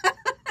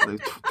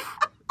 Like,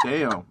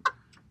 damn.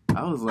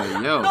 I was like,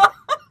 yo,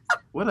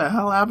 what the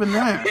hell happened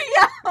there?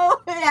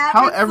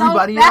 How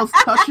everybody else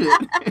touched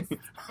it?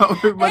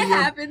 It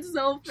happened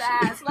so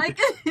fast. Like,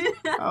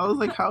 I was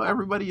like, how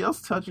everybody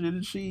else touched it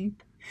and she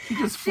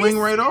just fling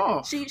right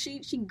off.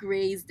 She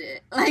grazed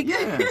it. Like,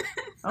 yeah.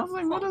 I was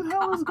like, what the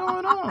hell is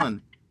going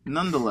on?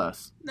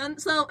 Nonetheless.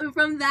 So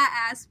from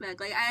that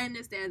aspect, like, I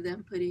understand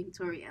them putting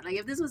Tori in. Like,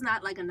 if this was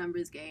not like a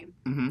numbers game,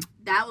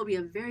 that would be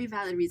a very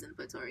valid reason to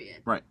put Tori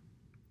in. Right.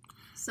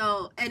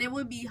 So, and it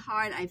would be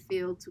hard, I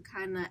feel, to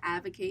kind of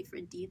advocate for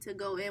D to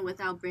go in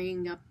without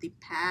bringing up the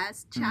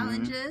past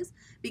challenges,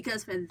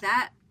 because for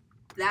that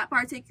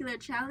particular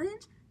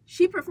challenge,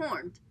 she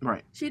performed.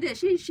 Right. She did.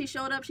 She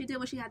showed up. She did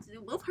what she had to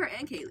do, both her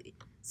and Kaylee.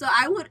 So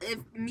I would,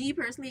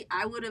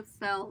 I would have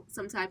felt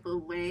some type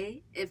of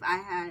way if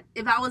I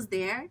was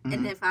there,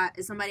 and if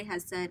somebody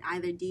had said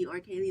either D or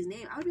Kaylee's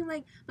name, I would be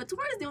like, but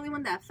Tori's the only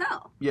one that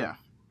fell. Yeah.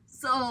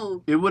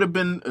 So it would have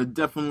been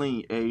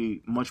definitely a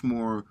much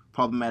more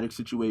problematic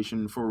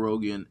situation for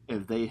Rogan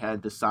if they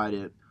had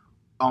decided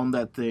on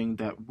that thing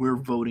that we're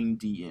voting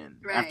D in.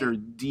 Right. After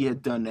D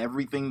had done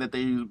everything that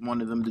they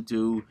wanted them to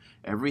do,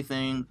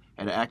 everything,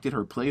 had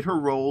played her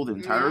role the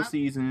entire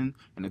season,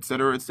 and et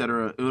cetera, et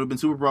cetera. It would have been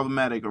super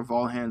problematic if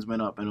all hands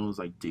went up and it was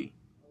like D.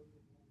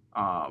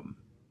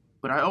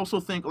 But I also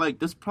think, like,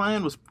 this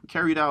plan was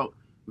carried out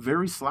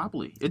very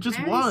sloppily. It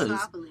just was.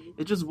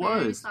 It just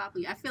was. Very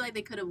sloppily. I feel like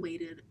they could have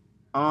waited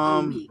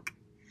a week.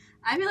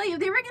 I feel like if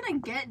they were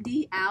going to get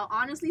D out,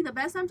 honestly, the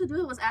best time to do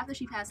it was after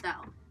she passed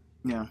out.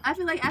 Yeah. I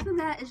feel like after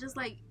that, it's just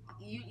like,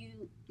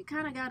 you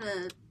kind of got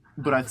to.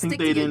 But I think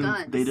they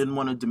didn't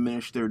want to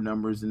diminish their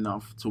numbers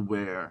enough to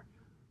where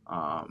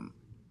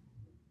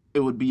it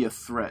would be a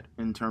threat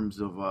in terms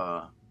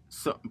of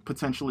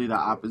potentially the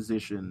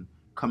opposition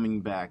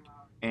coming back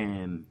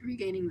and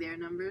regaining their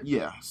numbers.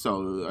 Yeah,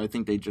 so I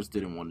think they just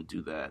didn't want to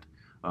do that,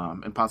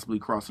 and possibly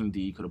crossing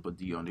D could have put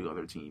D on the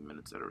other team, and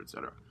et cetera, et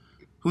cetera.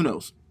 Who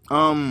knows?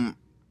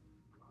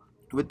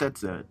 With that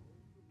said,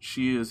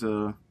 she's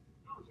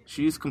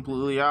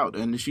completely out,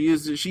 and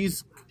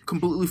she's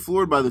completely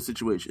floored by the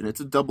situation. It's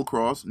a double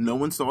cross. No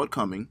one saw it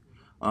coming.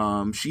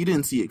 She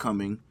didn't see it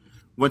coming.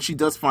 When she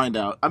does find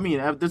out, I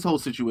mean, this whole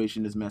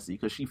situation is messy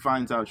because she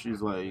finds out.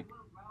 She's like,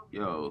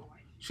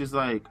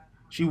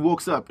 she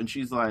wakes up and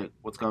she's like,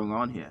 what's going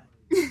on here?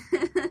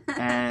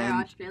 And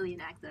her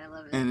Australian accent, I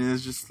love it. And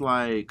it's just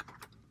like,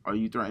 are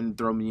you threatening to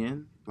throw me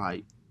in?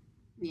 Like,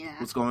 yeah,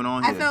 what's going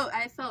on here?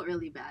 I felt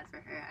really bad for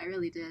her. I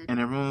really did. And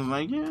everyone was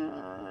like,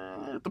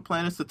 yeah, the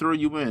plan is to throw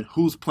you in.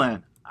 Whose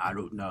plan? I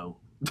don't know.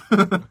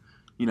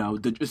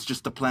 It's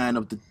just the plan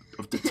of the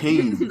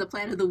team. The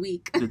plan of the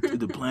week.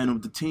 the plan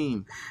of the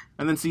team.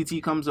 And then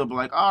CT comes up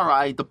like, all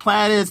right, the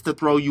plan is to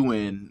throw you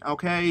in.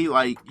 Okay?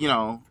 Like,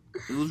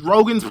 it was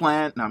Rogan's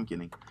plan. No, I'm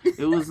kidding.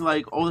 It was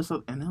like all this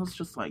stuff. And it was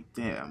just like,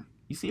 damn,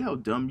 you see how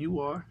dumb you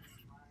are?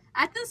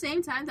 At the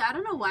same time, I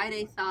don't know why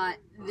they thought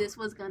this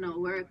was going to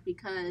work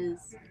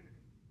because,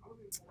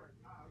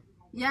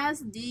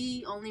 yes,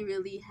 D only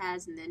really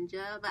has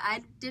Ninja, but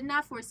I did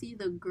not foresee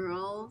the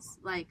girls.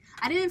 Like,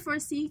 I didn't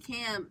foresee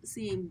Cam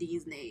seeing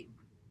D's name.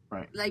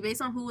 Right. Like,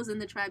 based on who was in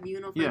the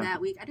tribunal for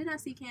that week, I did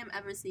not see Cam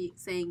ever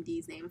saying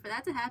D's name. And for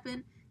that to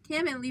happen,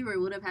 Cam and Leroy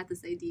would have had to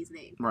say D's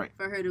name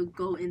for her to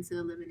go into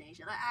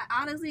elimination.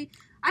 Like,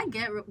 I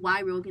get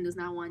why Rogan does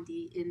not want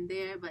D in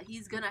there, but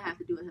he's going to have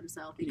to do it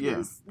himself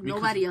because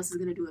nobody else is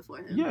going to do it for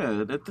him.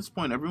 Yeah, at this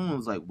point, everyone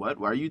was like, what?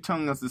 Why are you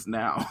telling us this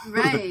now?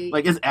 Right.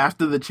 Like, it's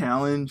after the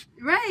challenge.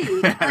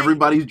 Right. Like,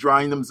 everybody's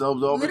drying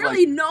themselves off.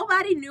 Literally,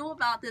 nobody knew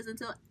about this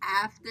until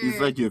after.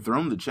 He's like, you're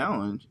throwing the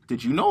challenge.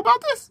 Did you know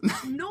about this?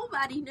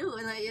 Nobody knew.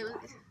 And, like, it was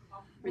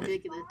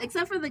ridiculous.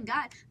 Except for the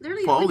guy.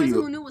 Literally, the only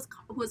person who knew was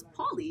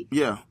Paulie.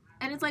 Yeah.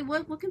 And it's like,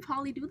 what can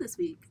Paulie do this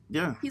week?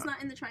 Yeah. He's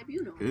not in the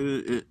tribunal.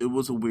 It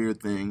was a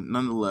weird thing.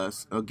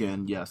 Nonetheless,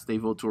 again, yes, they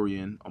vote Tori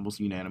in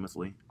almost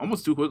unanimously.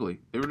 Almost too quickly.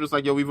 They were just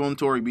like, yo, we voting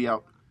Tori, be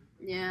out.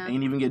 Yeah. They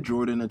didn't even get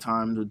Jordan the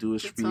time to do a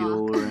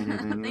spiel or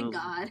anything. Thank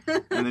God.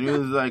 And then he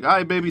was like, all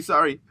right, baby,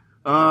 sorry.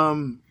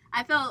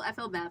 I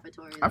felt bad for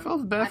Tori. I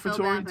felt bad for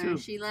Tori, too.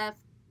 She left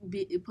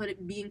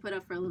being put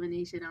up for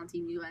elimination on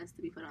Team US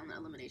to be put on the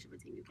elimination for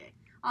Team UK.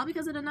 All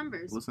because of the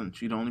numbers. Listen,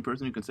 she's the only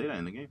person who can say that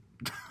in the game.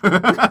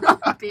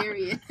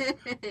 Period.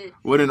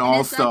 What an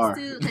all-star.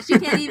 Too, 'cause she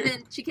can't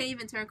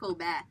even turn Cole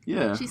back.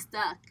 Yeah. She's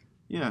stuck.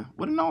 Yeah.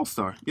 What an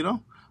all-star, you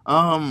know?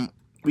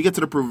 We get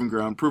to the Proving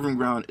Ground. Proving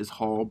Ground is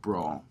Hall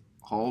Brawl.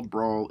 Hall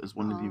Brawl is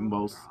one of the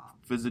most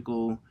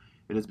physical.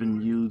 It has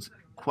been used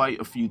quite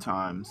a few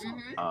times.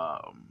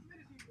 Mm-hmm.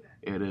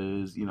 It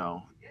is, you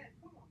know,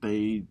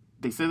 they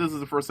say this is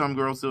the first time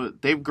girls do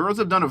it. Girls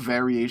have done a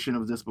variation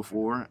of this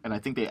before, and I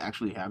think they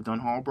actually have done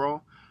Hall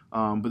Brawl.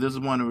 But this is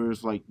one where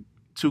it's like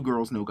 2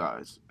 girls, no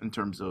guys. In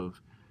terms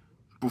of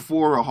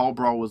before, a Hall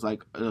Brawl was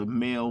like a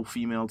male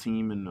female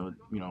team, and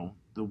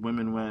the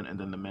women went, and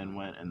then the men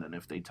went, and then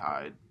if they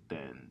tied,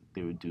 then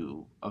they would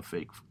do a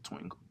fake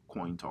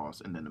coin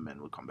toss, and then the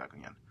men would come back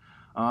again.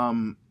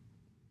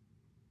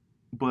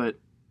 But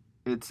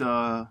it's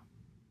I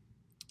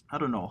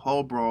don't know,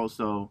 Hall Brawl.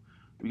 So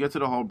we get to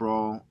the Hall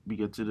Brawl, we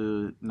get to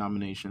the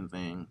nomination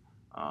thing.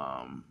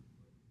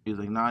 He's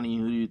like, Nani,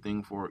 who do you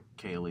think for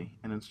Kaylee?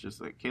 And it's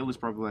just like, Kaylee's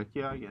probably like,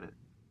 yeah, I get it.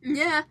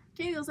 Yeah,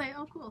 Kaylee was like,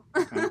 oh, cool.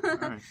 Okay,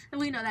 all right.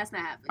 And we know that's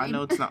not happening. I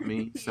know it's not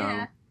me, so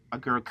yeah. a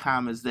girl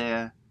Kama's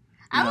there.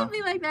 I would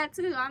be like that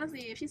too,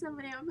 honestly. If she's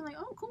somebody, I'd be like,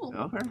 oh, cool.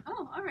 Okay.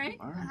 Oh, all right.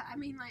 All right. I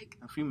mean, like,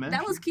 a few men.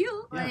 That was cute.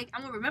 Yeah. Like,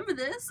 I'm going to remember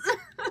this.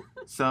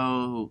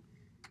 So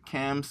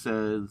Cam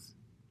says,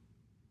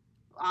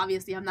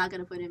 obviously, I'm not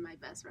going to put in my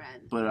best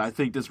friend. But I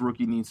think this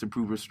rookie needs to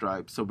prove her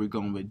stripes, so we're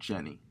going with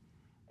Jenny.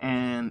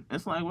 And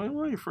it's like,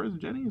 wait, first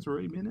Jenny has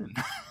already been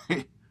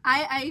in.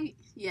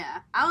 Yeah.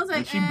 I was like,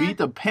 and she beat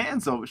the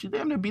pants off. She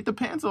damn near beat the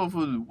pants off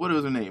of, what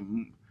was her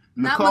name?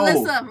 Nicole. Not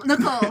Melissa.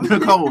 Nicole.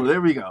 Nicole, there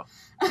we go.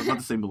 I was about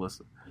to say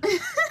Melissa.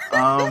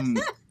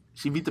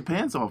 She beat the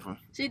pants off her.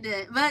 She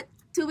did. But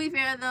to be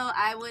fair, though,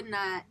 I would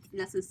not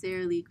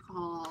necessarily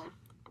call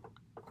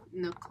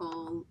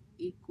Nicole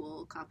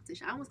equal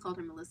competition. I almost called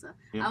her Melissa.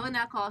 Yeah. I would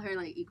not call her,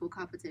 like, equal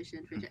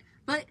competition for Jenny.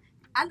 But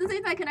at the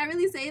same time, can I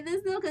really say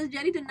this, though? Because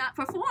Jenny did not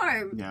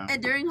perform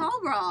during Hall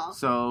Brawl.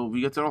 So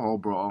we get to the Hall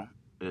Brawl.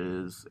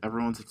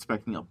 Everyone's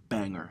expecting a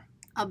banger.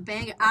 A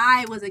banger.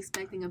 I was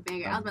expecting a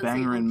banger. I was about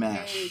banger to say, and okay,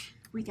 mash.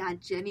 We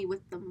got Jenny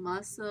with the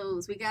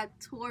muscles. We got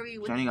Tori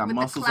with Jenny got with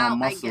muscles the clout, on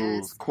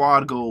muscles.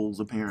 Quad goals,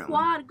 apparently.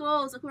 Quad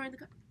goals, according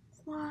to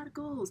quad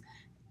goals.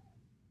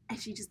 And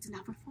she just did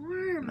not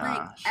perform.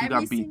 Nah, she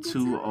got beat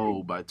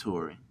 2-0 by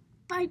Tori.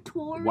 By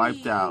Tori.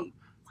 Wiped out.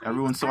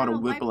 Everyone saw the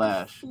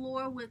whiplash. The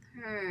floor with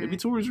her. Maybe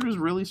Tori's just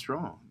really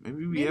strong.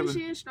 Maybe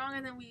she is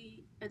stronger than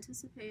we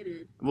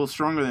anticipated. Well,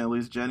 stronger than at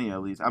least Jenny,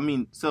 at least. I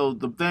mean, so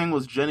the thing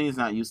was, Jenny's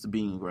not used to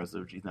being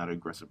aggressive. She's not an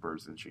aggressive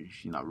person. She's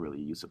not really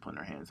used to putting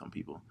her hands on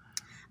people.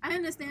 I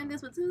understand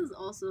this, but this is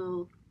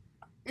also...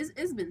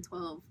 It's been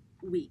 12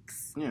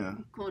 weeks. Yeah.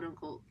 Quote,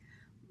 unquote.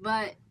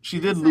 But... She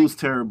did lose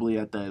terribly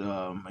at that,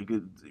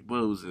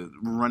 what was it?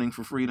 Running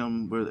for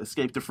Freedom,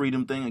 Escape to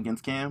Freedom thing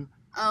against Cam.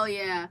 Oh,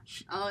 yeah.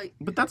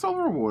 But that's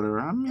over water.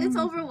 I mean, it's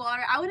over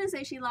water. I wouldn't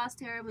say she lost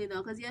terribly,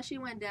 though, because, yes, she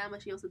went down,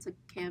 but she also took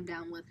Cam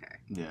down with her.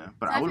 Yeah,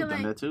 but so I would have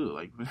done that, too.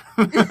 Like,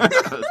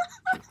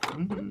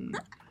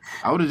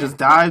 I would have just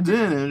dived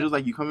in and just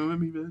like, you coming with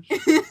me,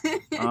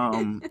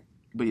 bitch?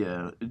 But,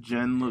 yeah,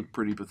 Jen looked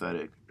pretty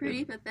pathetic.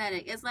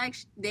 Pathetic. It's like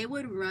they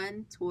would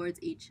run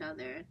towards each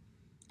other,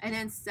 and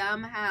then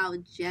somehow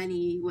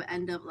Jenny would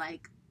end up,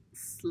 like,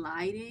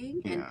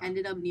 sliding and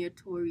ended up near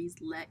Tori's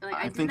leg. Like,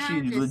 I think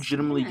she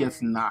legitimately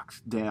gets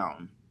knocked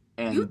down,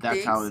 and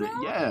that's how it.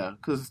 Yeah,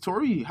 because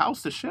Tori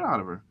housed the shit out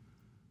of her.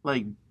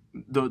 Like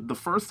the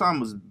first time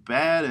was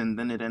bad, and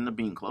then it ended up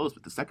being close,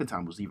 but the second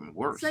time was even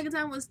worse. The second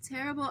time was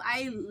terrible.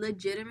 I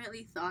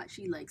legitimately thought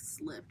she like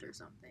slipped or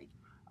something.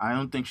 I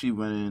don't think she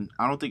went in.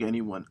 I don't think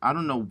anyone. I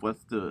don't know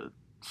what's the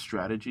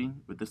strategy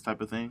with this type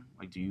of thing.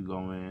 Like, do you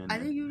go in? I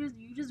think you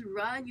just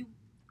run. You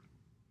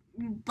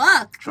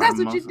buck. That's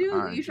what you do.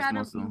 Right, you try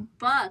to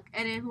buck,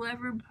 and then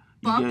whoever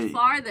bucked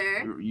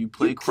farther, you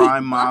play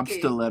crime mob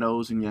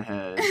stilettos in your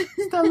head.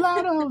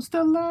 Stilettos.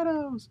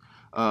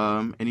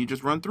 And you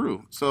just run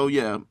through. So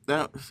yeah,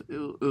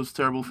 it was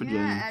terrible for Jenny.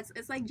 Yeah,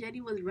 it's like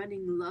Jenny was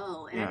running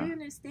low, and I didn't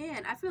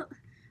understand.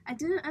 I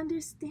didn't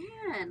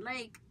understand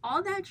like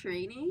all that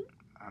training.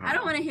 I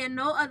don't want to hear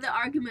no other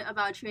argument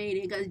about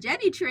training because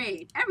Jenny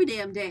trained every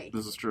damn day.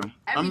 This is true.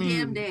 Every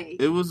damn day.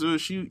 It was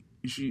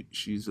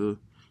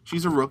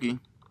she's a rookie.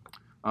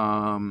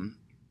 It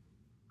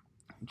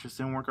just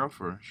didn't work out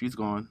for her. She's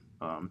gone.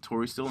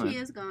 Tori's still in. She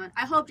is gone.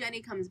 I hope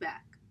Jenny comes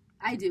back.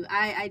 I do.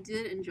 I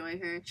did enjoy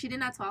her. She did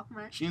not talk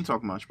much. She didn't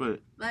talk much,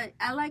 but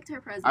I liked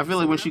her presence. I feel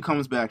like when she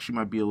comes back, she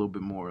might be a little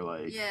bit more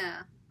like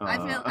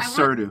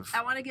assertive.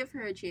 I want to give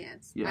her a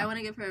chance. Yeah. I want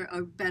to give her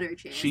a better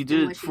chance. She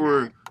did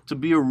to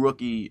be a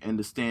rookie and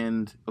to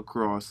stand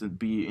across and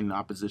be in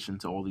opposition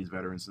to all these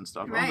veterans and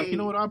stuff. Right. I was like, you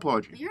know what? I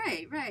applaud you. You're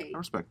right. I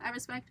respect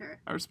her.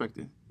 I respect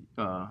it.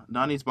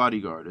 Nani's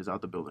bodyguard is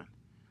out the building.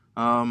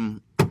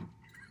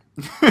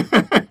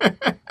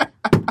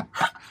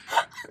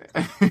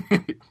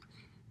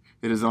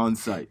 It is on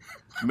site.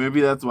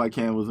 Maybe that's why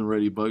Cam wasn't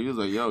ready, but he was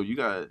like, yo, you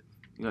got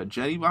You got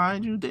Jenny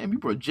behind you. Damn, you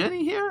brought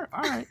Jenny here.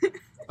 All right.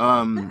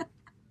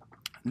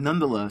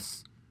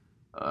 Nonetheless,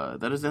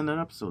 that is the end of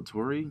the episode.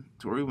 Tori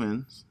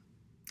wins.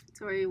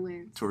 Tori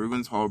wins. Tori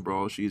wins Hall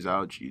Brawl. She's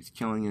out. She's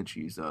killing it.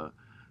 She's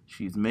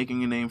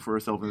making a name for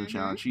herself in the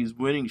challenge. She's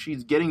winning.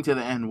 She's getting to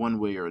the end one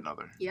way or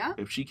another. Yeah.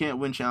 If she can't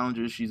win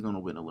challenges, she's gonna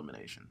win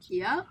eliminations.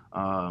 Yeah.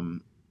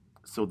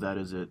 So that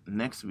is it.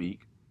 Next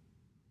week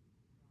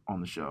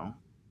on the show,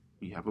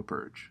 we have a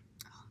purge.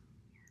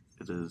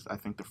 It is, I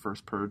think, the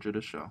first purge of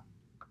the show.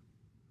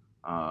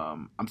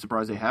 I'm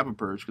surprised they have a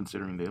purge,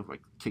 considering they've like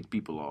kicked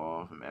people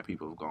off and mad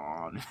people have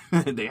gone.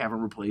 They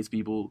haven't replaced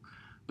people,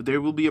 but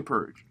there will be a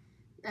purge.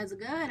 That's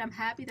good. I'm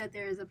happy that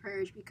there is a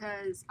purge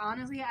because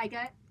honestly,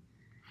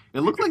 It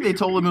looked like they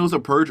told him it was a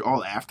purge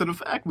all after the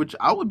fact, which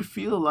I would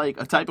feel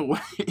like a type of way.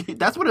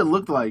 That's what it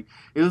looked like.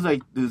 It was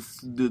like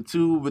the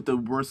two with the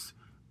worst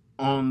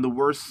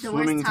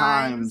swimming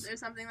times or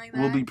something like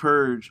that will be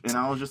purged, and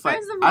I was just like,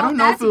 First of all, I don't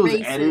know if it was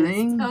racist,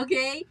 editing.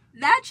 Okay,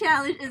 that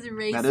challenge is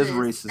racist. That is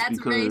racist. That's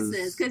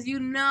racist because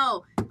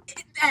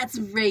that's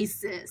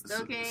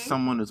racist. Okay,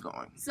 someone's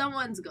going.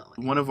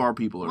 One of our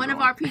people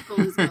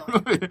is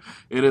going.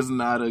 It is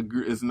not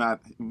It's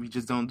not. We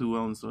just don't do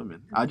well in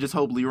swimming. I just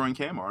hope Leroy and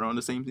Cam are on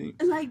the same team.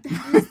 Like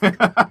that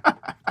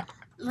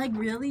is, like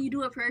really, you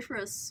do a purge for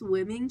a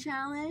swimming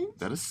challenge?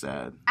 That is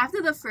sad.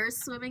 After the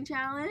first swimming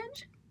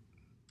challenge.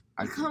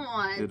 Come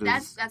on,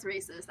 that's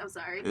racist. I'm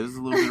sorry. It is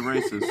a little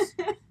bit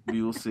racist.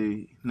 We will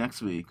see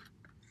next week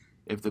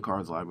if the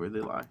cards lie where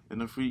they lie,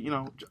 and if we,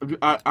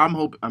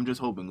 I'm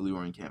just hoping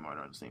Leroy and Cam are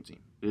on the same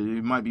team.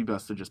 It might be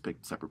best to just pick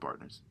separate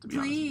partners. To be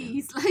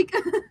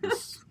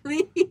honest,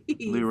 please.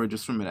 Leroy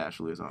just swim with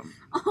Ashley or something.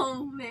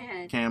 Oh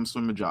man. Cam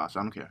swim with Josh.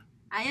 I don't care.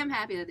 I am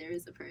happy that there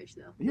is a purge,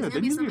 though. Yeah, there's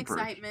gonna be some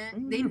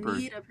excitement. They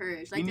need a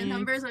purge. Like the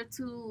numbers are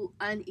too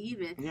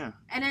uneven. Yeah.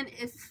 And then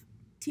if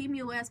Team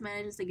US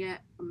manages to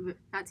get,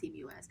 not Team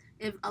US,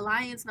 if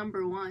Alliance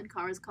number 1,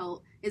 Cars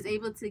Cult, is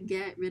able to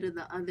get rid of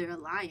the other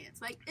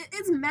alliance, like,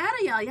 it's mad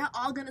at y'all. Y'all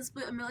all gonna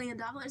split $1 million?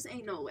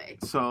 Ain't no way.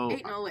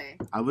 Ain't no way.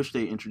 I wish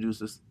they introduced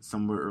this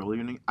somewhere earlier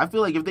in the game. I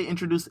feel like if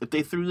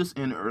they threw this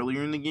in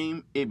earlier in the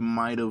game, it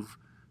might have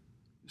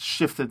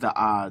shifted the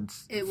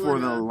odds for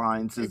the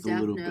alliances a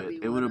little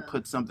bit. It would have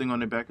put something on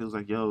their back. It was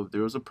like, yo, if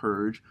there was a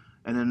purge,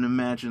 and then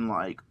imagine,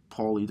 like,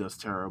 Paulie does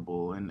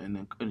terrible,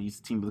 and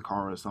he's team of the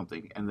car or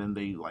something, and then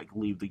they, like,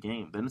 leave the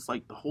game. Then it's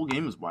like the whole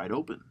game is wide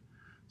open.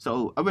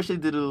 So I wish they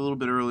did it a little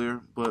bit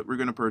earlier, but we're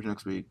going to purge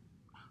next week.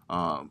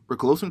 We're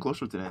closer and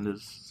closer to the end of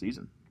the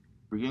season.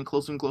 We're getting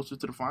closer and closer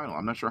to the final.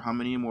 I'm not sure how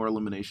many more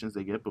eliminations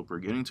they get, but we're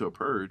getting to a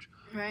purge.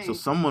 Right. So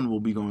someone will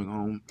be going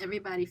home.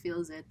 Everybody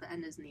feels it. The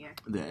end is near.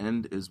 The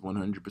end is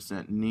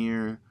 100%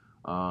 near.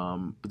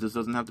 But this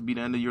doesn't have to be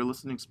the end of your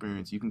listening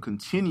experience. You can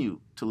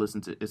continue to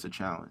listen to It's a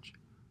Challenge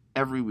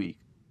every week,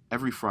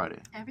 every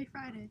Friday.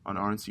 On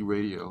RNC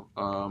Radio.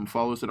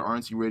 Follow us at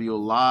RNC Radio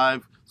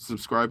Live.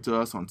 Subscribe to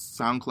us on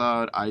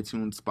SoundCloud,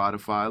 iTunes,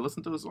 Spotify.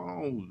 Listen to us on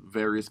all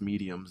various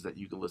mediums that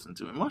you can listen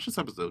to. And watch this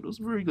episode. It was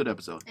a very good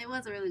episode. It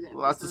was a really good episode.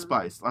 Lots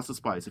of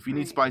spice. If you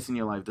need spice in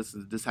your life,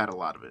 this had a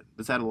lot of it.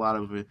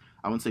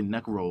 I wouldn't say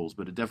neck rolls,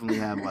 but it definitely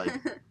had, like,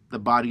 the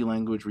body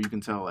language where you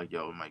can tell, like,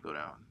 yo, it might go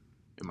down.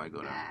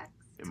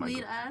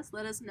 Tweet us.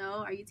 Let us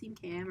know. Are you Team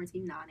Cam or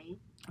Team Nani?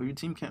 Are you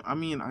Team Cam? I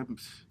mean, I'm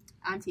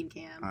Team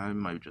Cam. I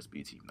might just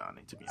be Team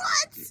Nani, to be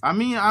honest. I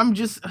mean, I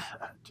just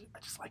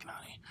like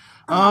Nani.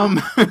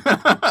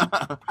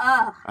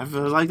 I've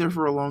liked her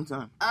for a long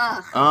time.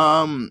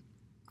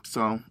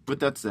 So with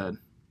that said,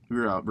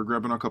 we're out. We're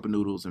grabbing our cup of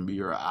noodles and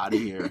we are out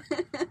of here.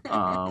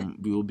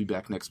 We will be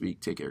back next week.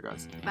 Take care,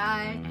 guys.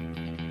 Bye.